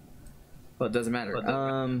 Well, it doesn't matter.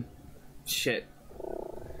 Shit.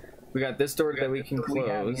 We got this door that we can close. We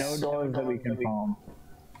have no doors that we can foam.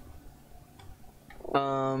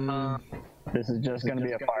 This is just gonna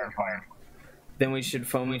be a firefight. Then we should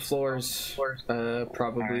foam the floors,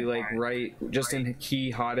 probably like right, just in key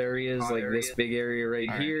hot areas, like this big area right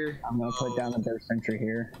here. I'm gonna put down the burst sentry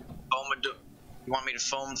here. You want me to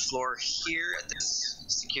foam the floor here at this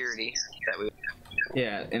security that we?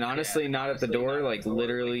 Yeah, and honestly, not at the door, like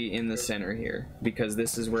literally in the center here, because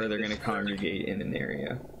this is where they're gonna congregate in an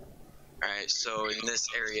area. Alright, so in this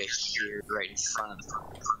area here, right in front of them.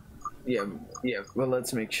 Yeah. Well,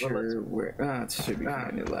 let's make sure we're. It should be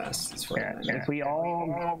fine. It lasts. It's fine. Yeah,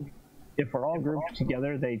 if we're all grouped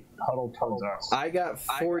together, they huddle towards us. I got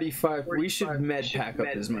 45. We should med pack up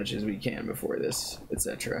as much as we can before this,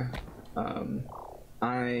 etc.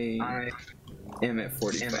 I am at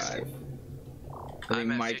 45. I think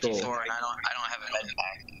I'm at Michael. 54 and I don't have a med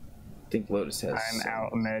pack. I think Lotus has. I'm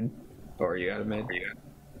out of med. Oh, are you out of med?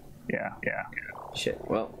 Yeah. Shit.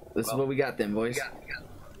 Well, this is what we got then, boys.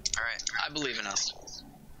 Alright, I believe in us.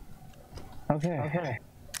 Okay. Alright,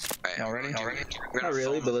 Y'all ready? Not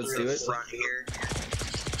really, but let's do it. Front here.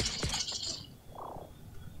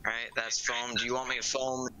 Alright, that's foam. Do you want me to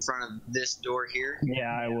foam in front of this door here?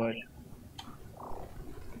 Yeah, I would.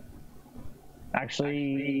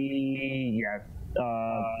 Actually, yeah.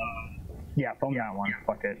 Yeah, foam that one.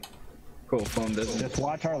 Fuck it. Cool, foam doesn't. Just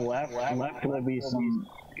watch our left. Left will be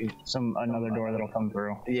another door that'll come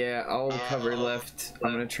through. Yeah, I'll cover left.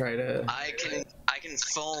 I'm gonna try to. I can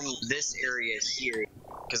foam this area here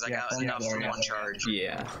because I got enough for one charge.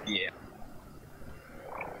 Yeah. Yeah.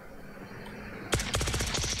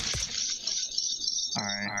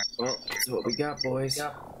 Alright. Well, that's what we got, boys.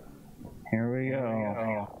 Here we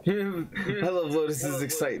go. I love Lotus's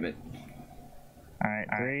excitement. Alright,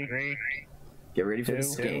 three. Get ready for the Two.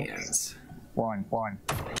 scans. One.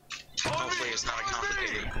 Hopefully it's not a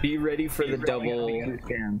complicated. Be ready for the double. Two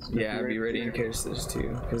scans. Yeah, be ready in case there's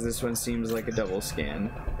two, because this one seems like a double scan.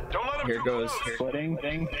 Don't let him Here it goes.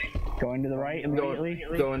 Splitting. Going to the right immediately.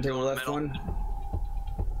 Going to the left one.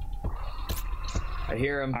 I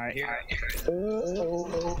hear him. Alright.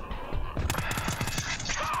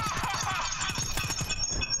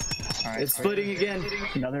 Alright. It's splitting again.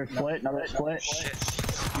 Another split.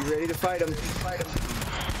 Be ready to fight him.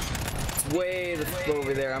 It's way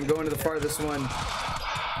over there. I'm going to the farthest one.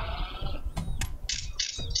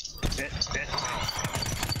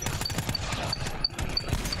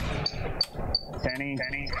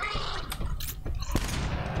 Penny.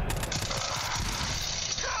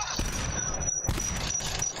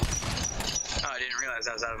 Oh, I didn't realize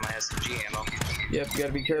I was out of my SMG ammo. Yep, you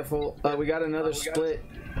gotta be careful. We got another split.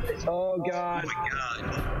 Oh god. Oh my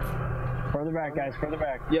god. Further back, guys. Further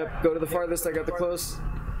back. Yep, go to the farthest. I got the close.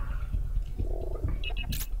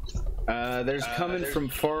 There's coming from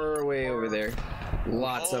far away over there.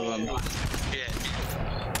 Lots of them. Shit.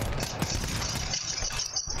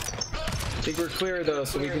 I think we're clear though,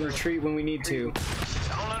 so we can retreat when we need to.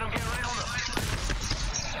 Don't let him get right on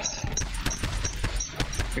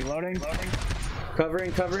the... Reloading.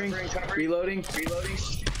 Covering. Reloading.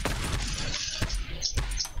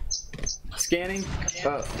 Scanning.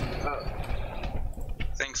 Oh.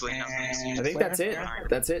 Thankfully, nothing. I think that's it.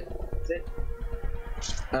 That's it.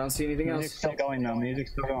 I don't see anything Music's else. still going though.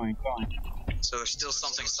 Music's still going. So there's still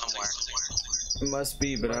something somewhere. It must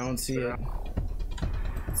be, but I don't see it.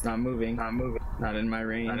 It's not moving. Not in my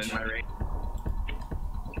range.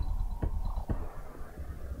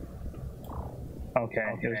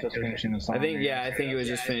 Okay, it was just finishing the song. I think it was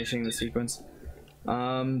just finishing the sequence.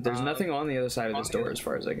 There's nothing on the other side of this door as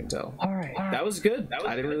far as I can tell. Alright. That was good.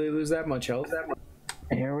 I didn't really lose that much health.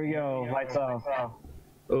 Here we go. Lights off.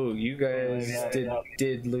 Oh, you guys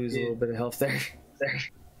did lose a little bit of health there.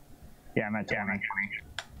 Yeah, I'm at 20.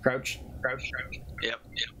 Crouch. Yep.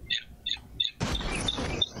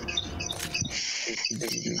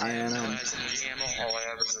 And No SMG ammo. All I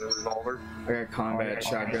have is a revolver. I got combat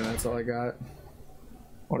shotgun. That's all I got.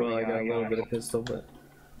 Well, I got a little bit of pistol, but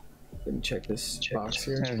didn't check this box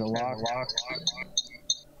here. There's a lock.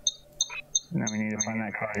 Now we need to find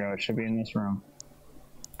that cargo. It should be in this room.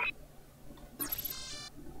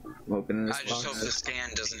 I'm opening this I just hope the box. scan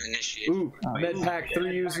doesn't initiate. Ooh, med pack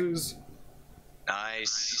 3 uses.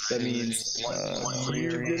 Nice. That means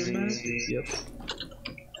you're good in that? Yep.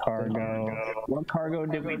 Cargo. What cargo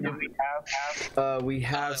did we have? We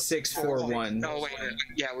have 641. No, wait.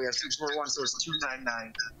 Yeah, we have 641, so it's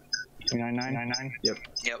 299. 2999. Yep.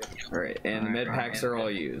 All right, and the med packs are all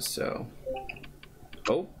used. So.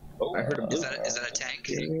 Oh, I heard a Is blue. that a tank?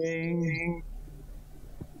 Ping.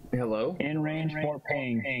 Hello. In range for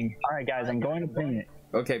ping. Alright guys, I'm going to ping it.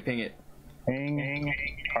 Okay, ping it. Ping.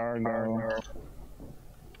 Cargo.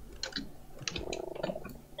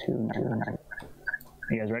 299.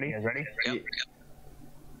 You guys ready? Yep.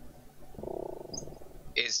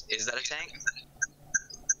 Is that a tank?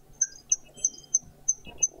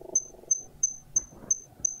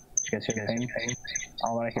 You guys hear the ping?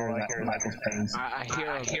 All I hear is Michael's pings. I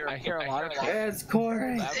hear a lot of Yeah, it's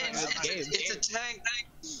Corey. It's a tank.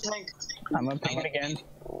 I'm gonna ping it again.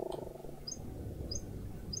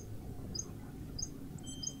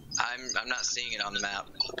 I'm not seeing it on the map.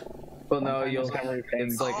 Well, no, you'll. Discovery ping.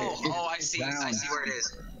 It's like. Oh, I see. I see where it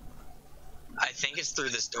is. I think it's through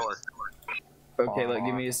this door. Okay, like,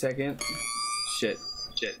 give me a second. Shit.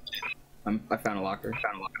 I found a locker.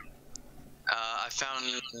 I found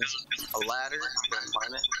a ladder. I'm gonna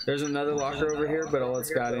climb it. There's another locker over here, but all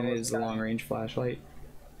it's got in is a long-range flashlight.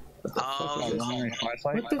 What the fuck is this? Long-range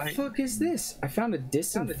flashlight? What the fuck is this? I found a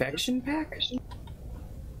disinfection pack?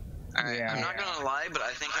 Alright, Yeah. I'm not gonna lie, but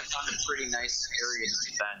I think I found a pretty nice area to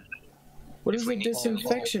defend. What does a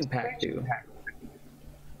disinfection pack do?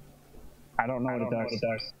 I don't know what it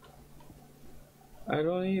does. I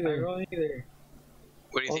don't either.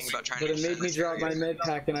 What do you think about trying But to it made defend me this drop my area? med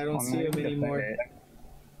pack and I don't see him anymore.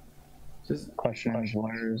 Just Question is,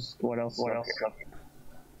 what else?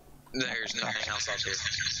 There's nothing else up here.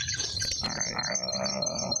 Alright,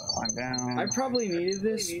 I'm down. I probably needed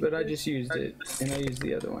this, but I just used it, and I used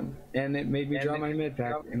the other one, and it made me drop my med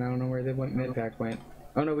pack, and I don't know where the med pack went.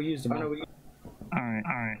 Oh no, we used them. Alright.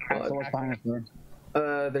 Axel, what's behind us,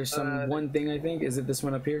 bro? There's one thing I think. Is it this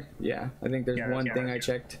one up here? Yeah, I think there's one thing I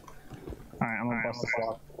checked. Alright, I'm gonna bust the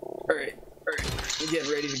block. Alright. I'm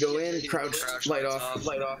getting ready to go in. Crouch, light off.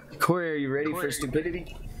 Corey, are you ready for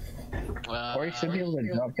stupidity? Or he should be able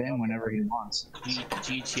to jump in whenever he wants.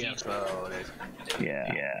 GTFO.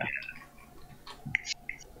 Yeah.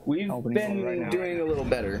 We've been doing a little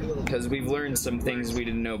better because we've learned some things we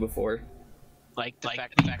didn't know before. Like the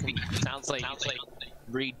fact sounds like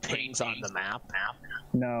read pings on the map.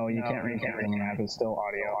 No, you can't read pings on the map. It's still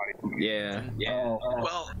audio. Yeah.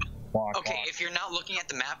 Well, okay, if you're not looking at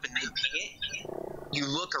the map and they ping it, you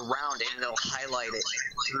look around and it'll highlight it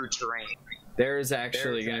through terrain. There is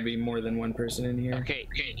actually going to be more than one person in here. Okay,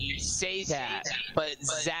 you say that, but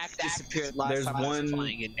Zach disappeared last time I was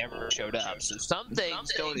playing and never showed up. So some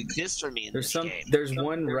things don't exist for me in this game. There's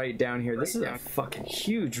one right down here. This is a fucking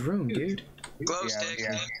huge room, dude. Glow stick.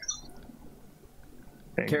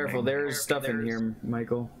 Careful, there's stuff in here,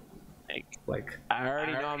 Michael. Like, I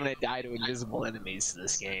already know I'm gonna die to invisible enemies in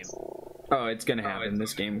this game. Oh, it's gonna happen.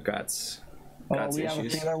 This game got we issues. have a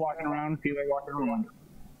feeler walking around.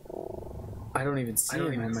 I don't even see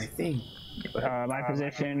him on my thing. My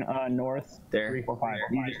position, north. There.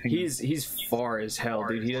 345. He's far as hell,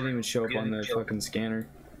 dude. He doesn't even show up on the fucking scanner.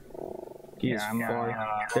 He is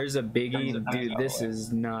far. There's a biggie, dude. This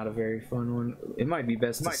is not a very fun one. It might be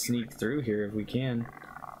best to sneak through here if we can.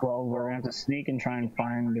 Well, we're gonna have to sneak and try and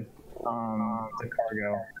find the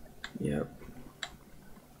cargo. Yep.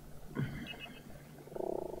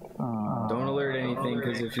 Don't alert anything,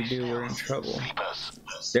 because if you do, we're in trouble.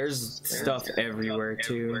 There's stuff everywhere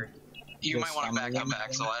too. You might want to back up,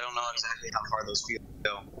 Axel. I don't know exactly how far those fields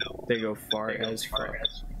go. They go far as far.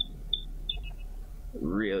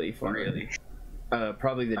 Really far.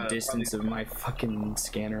 Probably the distance of my fucking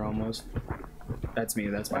scanner almost. That's me.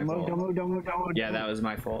 That's my fault. Don't move. Yeah, that was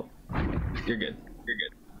my fault. You're good.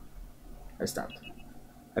 I stopped.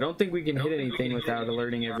 I don't think we can hit anything without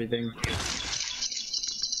alerting everything.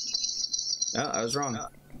 Oh, I was wrong.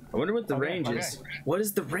 I wonder what the range is. What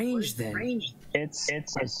is the range then? It's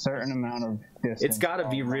a certain amount of distance. It's got to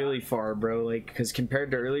be really far, bro. Like, because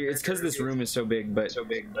compared to earlier, it's because this room is so big. But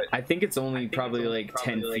I think it's only probably like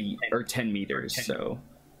 10 feet or 10 meters. So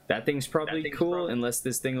that thing's probably cool, unless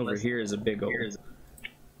this thing over here is a big old.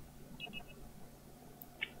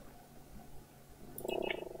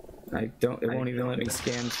 It won't even let me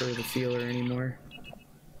scan for the feeler anymore.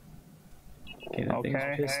 Okay, that thing's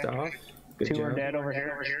pissed off. Good Two job. are dead over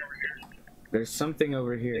here. There's something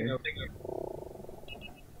over here.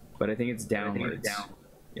 But I think it's downwards.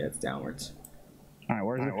 Yeah, it's downwards. Alright,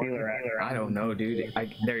 where's the feeler at? I don't know, dude.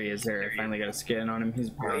 There he is there. I finally got a scan on him.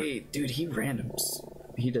 Wait, dude, he randoms.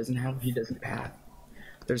 He doesn't path.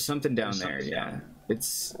 There's something down there, yeah.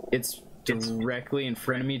 It's directly in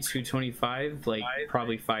front of me, 225, like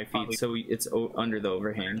probably 5 feet, so it's under the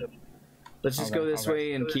overhang. Let's just go this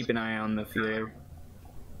way and keep an eye on the feeler.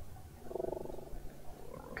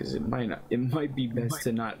 Because it might be best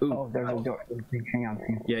to not. Ooh. Oh, there's a door. Hang on.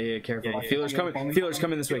 Yeah, careful. Feeler's coming. Feeler's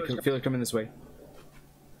coming this way. Feeler's coming this way.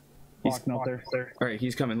 Alright,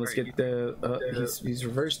 he's coming. Let's get the. He's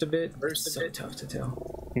reversed a bit. It's so tough to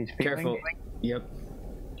tell. He's careful. Yep.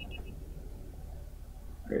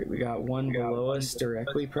 Alright, we got one below us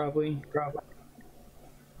directly, probably.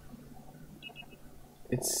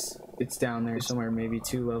 It's down there somewhere, maybe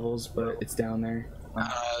 2 levels, but it's down there.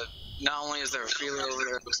 Not only is there a feeler over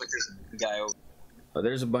there, it looks like there's a guy over there. Oh,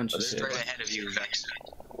 there's a bunch of shit. Straight ahead of you, Vex.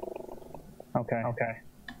 Okay.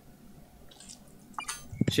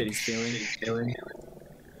 Shit, he's feeling.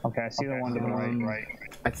 Okay, I see the one to the right.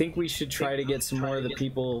 I think we should try to get some more of the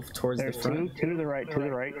people towards the front. Two to the right.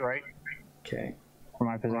 Okay. For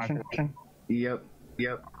my position? Yep.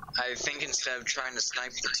 I think instead of trying to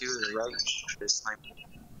snipe the 2 to the right, just snipe.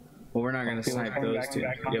 Well, we're not going to snipe those 2.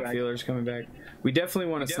 Yeah, feeler's coming back. We definitely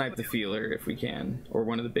want to snipe the feeler if we can, or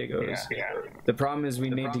one of the big O's. Yeah. The problem is we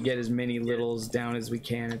need to get as many littles down as we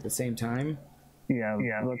can at the same time. Yeah.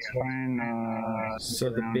 Let's try and. So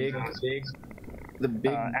the big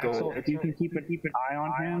Axel, goal. if you can keep an eye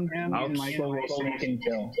on him, and Michael will sneak and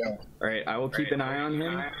kill. All right, I will keep an eye on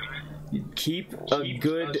him. Keep a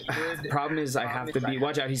good. Problem is, I have to be.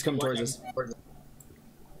 Watch out! He's coming towards us.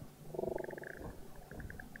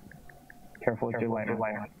 Careful with your light.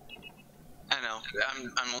 I know.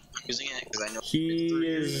 I'm using it because I know He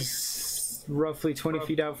is roughly 20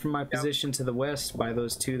 feet out from my position to the west by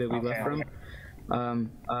those two that we left from.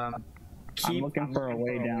 I'm looking for a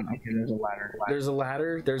way down. Okay, there's a ladder. There's a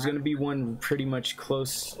ladder. There's going to be one pretty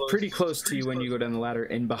close to you when you go down the ladder,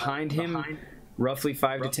 and behind him, roughly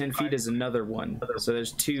 5 to 10 feet, is another one. So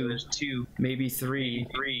there's two, maybe three,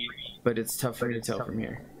 but it's tough for me to tell from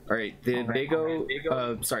here. All right, the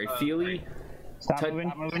Feely. Stop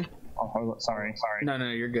moving. Oh, sorry. No,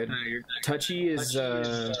 you're good. Touchy is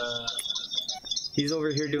he's over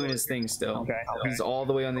here doing his thing still. Okay. He's all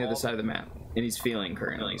the way on the other side of the map, and he's feeling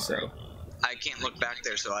currently. So I can't look back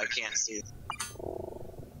there, so I can't see.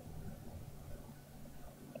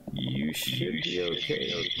 you should be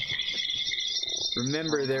okay.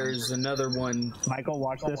 Remember, there's another one. Michael,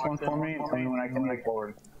 watch this one for me and tell me when I can move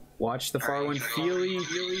forward. Watch the far one. Feely,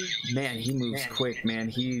 man, he moves quick, man.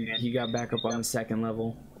 He got back up on the second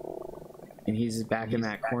level, and he's back in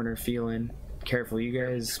that corner feeling. Careful, you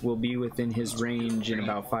guys will be within his range in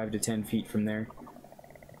about 5 to 10 feet from there.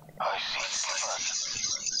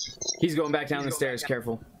 He's going back down the stairs.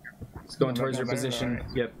 Careful. He's going towards your position.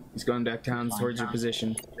 Yep, he's going back down towards your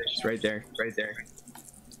position. It's right there.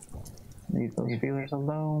 Leave those feelers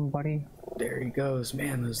alone, buddy. There he goes.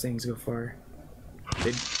 Man, those things go far.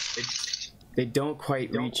 They don't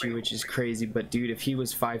quite reach you, which is crazy. But dude, if he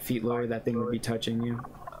was 5 feet lower, that thing would be touching you.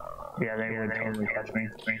 Yeah, they would totally touch me.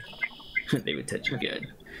 They would touch you good.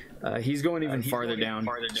 He's going even farther down,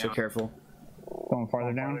 so careful. Going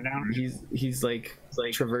farther down? He's like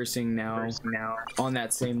traversing now on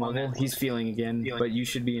that same level. He's feeling again, but you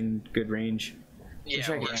should be in good range. Yeah,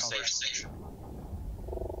 we're safe.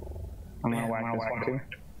 I'm gonna whack this one too.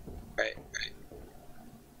 Right.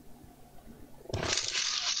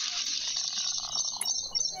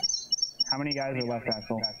 How many guys are left,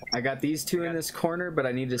 Axel? I got these two in this corner, but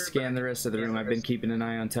I need to scan the rest of the room. I've been keeping an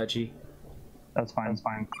eye on Touchy. That's fine.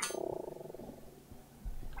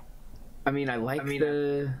 I mean, I like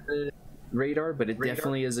the radar, but it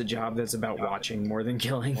definitely is a job that's about watching more than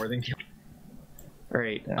killing.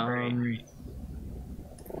 Alright, I'm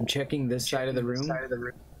checking this side of the room,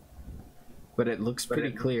 but it looks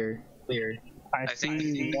pretty clear. I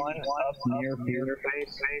see one up near Feeler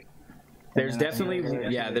Face. There's definitely,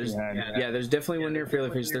 there's definitely one near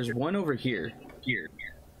Feeler Face. There's one over here,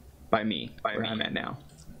 by me, where I'm at now.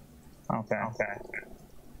 Okay.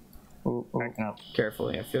 Ooh, backing up.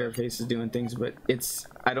 Careful, yeah, Feeler Face is doing things, but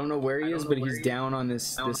I don't know where he is, but he's down on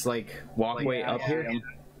this like walkway up here.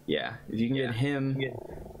 Yeah, if you can get him,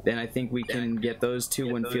 then I think we can get those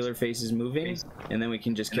two when Feeler Face is moving, and then we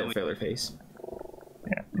can just kill Feeler Face.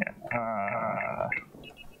 Yeah.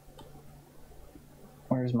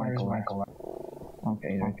 Where's Michael?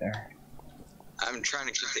 Okay, he's right there. I'm trying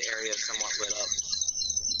to keep the area somewhat lit up.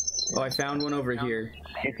 Oh, I found one over here.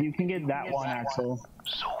 If you can get that one, Axel,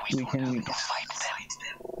 we can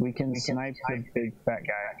snipe the big fat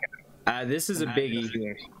guy. This is a biggie.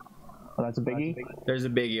 Oh, that's a biggie? There's a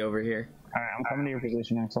biggie over here. Alright, I'm coming to your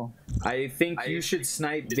position, Axel. I think you should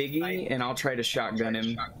snipe Biggie, and I'll try to shotgun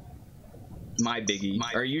him. My Biggie.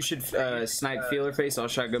 Or you should snipe Feeler Face, I'll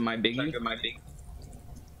shotgun my Biggie.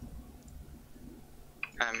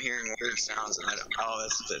 I'm hearing weird sounds, and that's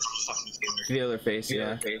fucking Feeler Face,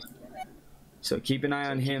 yeah. So keep an eye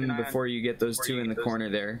on him before you get those two in the corner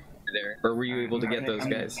there. Or were you able to get those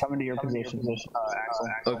guys? Coming to your position, Axel.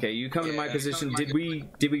 Okay, you come to my position. Did we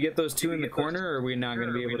get those two in the corner, or are we not going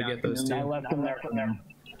to be able to get those two? I left them there for them.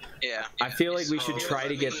 Yeah. I feel like we should try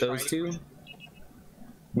to get those two.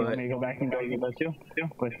 You want me to go back and go get those two?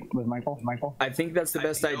 With Michael? I think that's the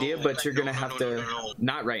best idea, but you're going to have to...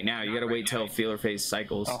 Not right now. You got to wait till Feeler Face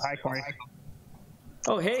cycles. Oh, hi, Corey.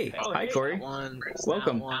 Oh, hey. Hi, Corey.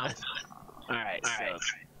 Welcome. Alright, so...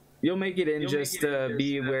 You'll make it in, just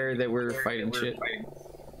be aware that we're fighting shit.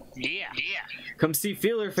 Yeah. Come see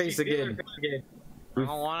Feeler Face again. I don't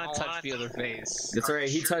want to touch Feeler Face. That's alright,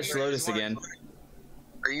 he touched Lotus again.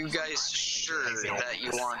 Are you guys sure that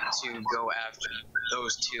you want to go after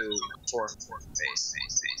those two for face?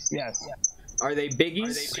 Yes. Are they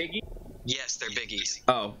biggies? Yes, they're biggies.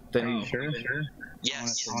 Oh, then... Sure?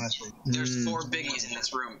 Yes. There's 4 biggies in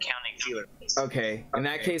this room, counting Feeler Face. Okay, in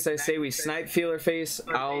that case, I say we snipe Feeler Face.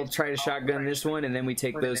 I'll try to shotgun this one, and then we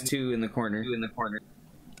take those two in the corner.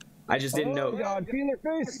 I just didn't know. Oh God, Feeler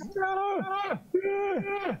Face!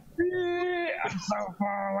 I'm so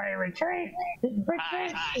far away. Retreat!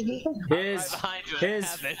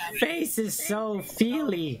 His face is so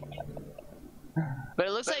feely. But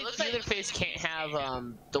it looks like Feeler Face can't have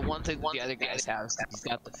the one thing the other guys have. He's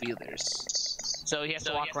got the feelers, so he has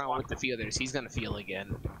to walk around with the feelers. He's gonna feel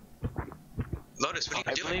again. Lotus, what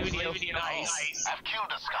are you doing? Nice. I've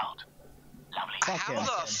killed a scout. Lovely. How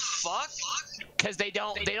the fuck? Because they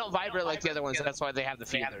don't vibrate like the other ones. That's why they have the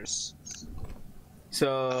feelers.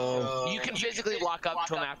 So You can physically walk up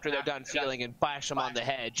to them after they're done feeling and bash them on the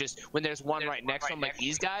head. Just when there's one right next to them, like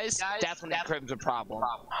these guys, that's when it becomes a problem.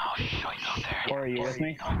 Oh, shit, out there. Or are you with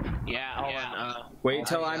me? Yeah. Owen, wait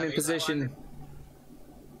till I'm in position.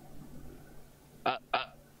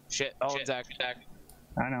 shit. Oh, Zach.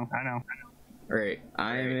 I know. All right,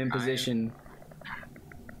 I am in position.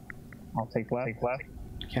 I'll take left.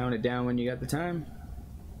 Count it down when you got the time.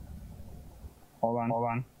 Hold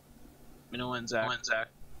on. You know when, Zach.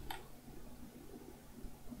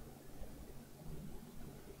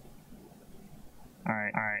 All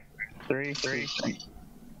right. Three.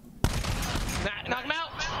 Knock him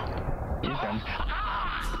out. He's done.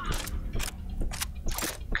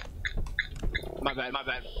 My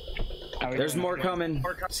bad. There's more coming.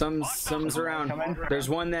 Some's around. There's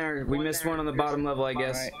one there. We missed one on the bottom level, I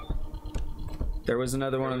guess. There was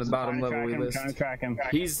another one on the bottom level we missed. Trying to track him.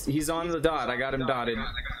 He's on the dot. I got him dotted.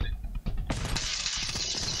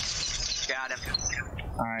 Got him.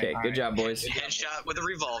 All right. Okay, good job, boys. Headshot with a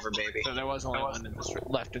revolver, baby. So there was only one in this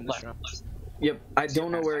left in this room. Yep, I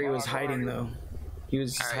don't know where he was hiding though. He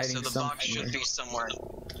was just Alright, so hiding the box should somewhere. be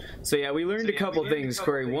somewhere. So yeah, we learned a couple things,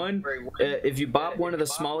 Corey. One, if you bop one of the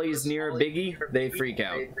smallies near a biggie, they freak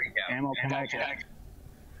out. Ammo pack.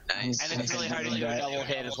 Nice. And it's really hard to do a double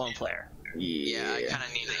hit as one player. Yeah, I kind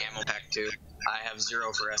of need the ammo pack too. I have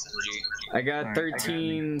 0 for SMG. I got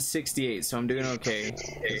 1368, so I'm doing okay.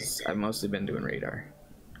 'Cause I've mostly been doing radar.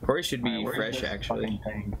 Corey should be fresh, actually.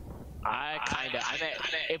 I kinda.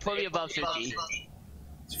 It put me above 50.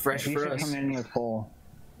 It's fresh He for should us. come in with full.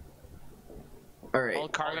 All right.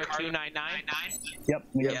 Old cargo 299. Yep,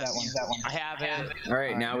 we got Yes. that one. I have him. All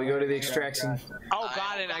right, now we go to the extraction. Oh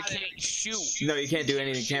god, and I can't shoot. No, you can't do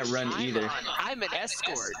anything. You can't run either. I'm an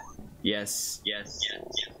escort. Yes.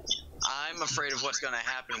 I'm afraid of what's going to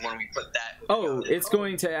happen when we put that. Oh, it's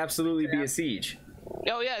going to absolutely be a siege.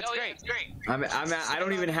 Oh yeah, it's great. I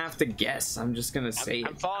don't even have to guess. I'm just gonna say it.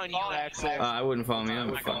 I'm following you, Axel. I wouldn't follow me. I'm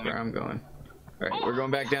a fucker. I'm going. All right, we're going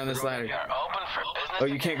back down this ladder. You're open for business. Oh,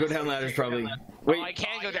 you can't go down ladders, probably. Oh, I Wait.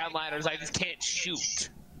 can go down ladders. I just can't shoot.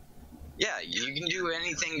 Yeah, you can do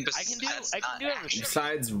anything I can besides. do everything.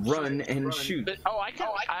 Besides run and shoot. But, I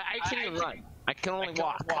can't even run. I can only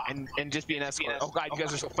walk and just be an escort. Oh god, you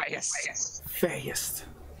guys are so fast. Fast.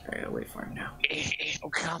 All right, I'll wait for him now. Oh,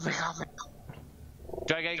 coming.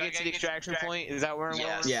 Do I gotta get to the extraction point? Is that where I'm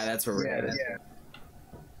going? Yeah, that's where we're at.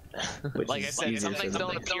 Which Like I is said, easier some for things them.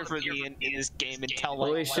 don't appear for me in this game until like.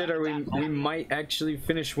 Holy shit! We might actually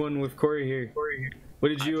finish one with Corey here. What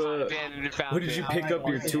did you pick up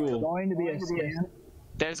your It's tool? going to be a scan.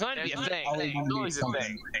 There's going to be a thing. There's always a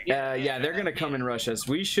thing. Yeah, they're gonna come and rush us.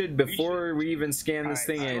 We should, before we even scan this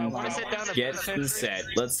thing in, get them set.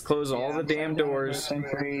 Let's close all the damn doors.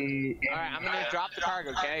 Sentry. Alright, I'm gonna drop the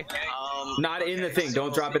cargo, okay? Not in the thing.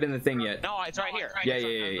 Don't drop it in the thing yet. No, it's right here. Yeah.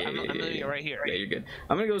 I'm leaving it right here. Yeah, you're good.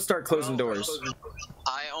 I'm gonna go start closing doors.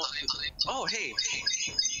 I only. Oh, hey.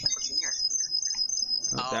 What's in here?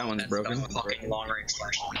 Oh, that one's broken. Fucking long range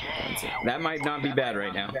flashlight. That might not be bad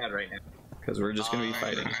right now, because we're just gonna be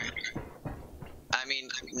fighting. I mean,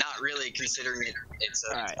 not really, considering it's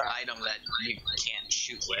an item that you can't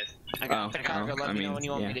shoot with. I got the cargo. Let I me mean, know when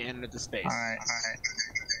you want yeah. me to enter the space. Alright.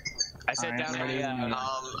 I set down Alright.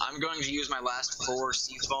 I'm going to use my last 4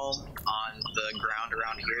 sea foam on the ground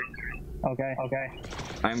around here. Okay.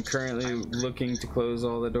 I'm currently looking to close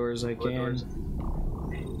all the doors I can.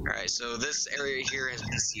 Alright, so this area here has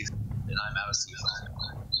been sea foam, and I'm out of sea foam.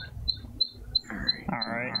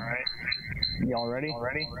 Alright. Y'all ready?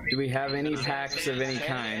 Do we have any packs of any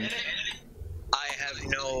kind? I have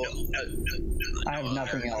no. I have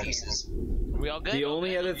nothing else. Pieces. We all good? The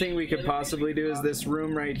only other thing we could possibly do is this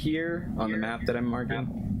room right here on the map that I'm marking.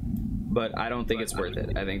 But I don't think it's worth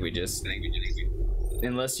it. I think we just...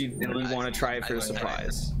 Unless we want to try it for the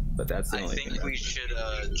supplies. But that's the I only think thing. we should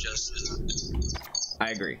just.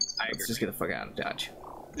 I agree. Let's just get the fuck out of Dodge.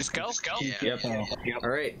 Just go. Yeah. Yep.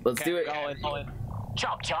 Alright, let's do it. Going.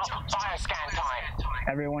 Chop, fire scan time.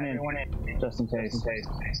 Everyone in, just in case.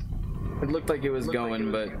 It looked like it was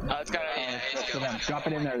going, but... It's got It's going. Drop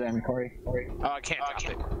it in there then, Corey. Oh, I can't drop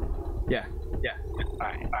it. Yeah.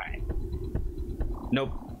 Alright.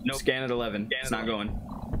 Nope. Scan at 11. It's not going.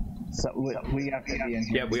 So we have to be in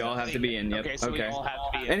here. Yep, we all have to be in. Yep. Okay, so we all have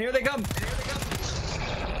to be in. And here they come!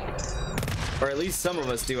 Or at least some of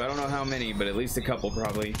us do. I don't know how many, but at least a couple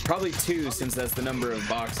probably. Probably 2, since that's the number of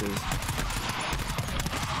boxes.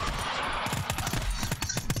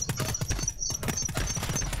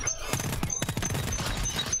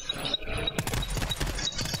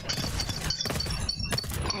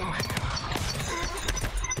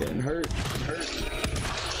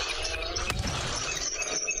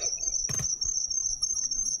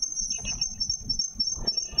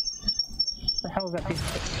 is that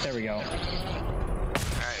piece? There we go. Alright,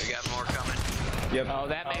 we got more coming. Yep. Oh,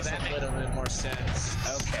 that makes a little bit more sense.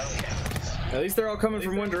 Okay. At least they're all coming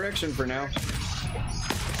from one direction for now.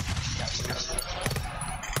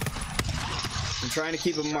 I'm trying to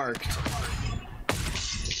keep them marked.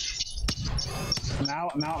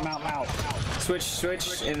 Mount.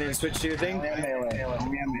 Switch, and then switch to your thing.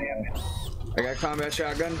 I got combat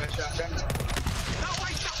shotgun.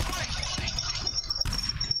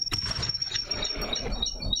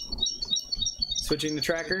 Switching the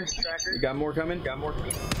tracker. You got more coming?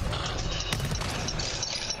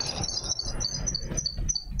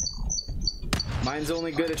 Mine's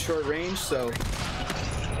only good at short range, so...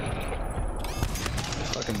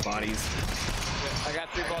 Fucking bodies. I got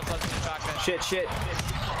 3 balls left in the shotgun. Shit.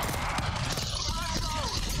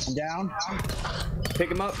 I'm down.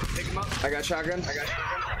 Pick him up. I got shotgun.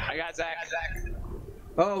 I got Zach.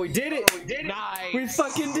 Oh, we did it! Nice. We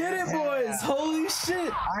fucking did it, boys! Holy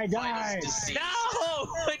shit! I died. No!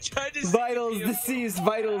 I tried to Vitals save you. deceased,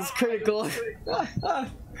 vitals critical.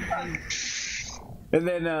 And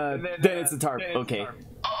then it's a tarp. Okay.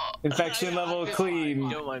 Infection level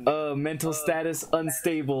clean. Mental status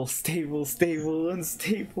unstable. Stable,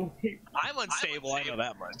 unstable. I'm unstable, I know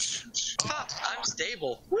that much. I'm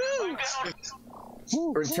stable. Woo!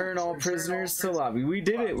 Return all prisoners to lobby. We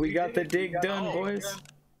did it. We got the dig done, boys.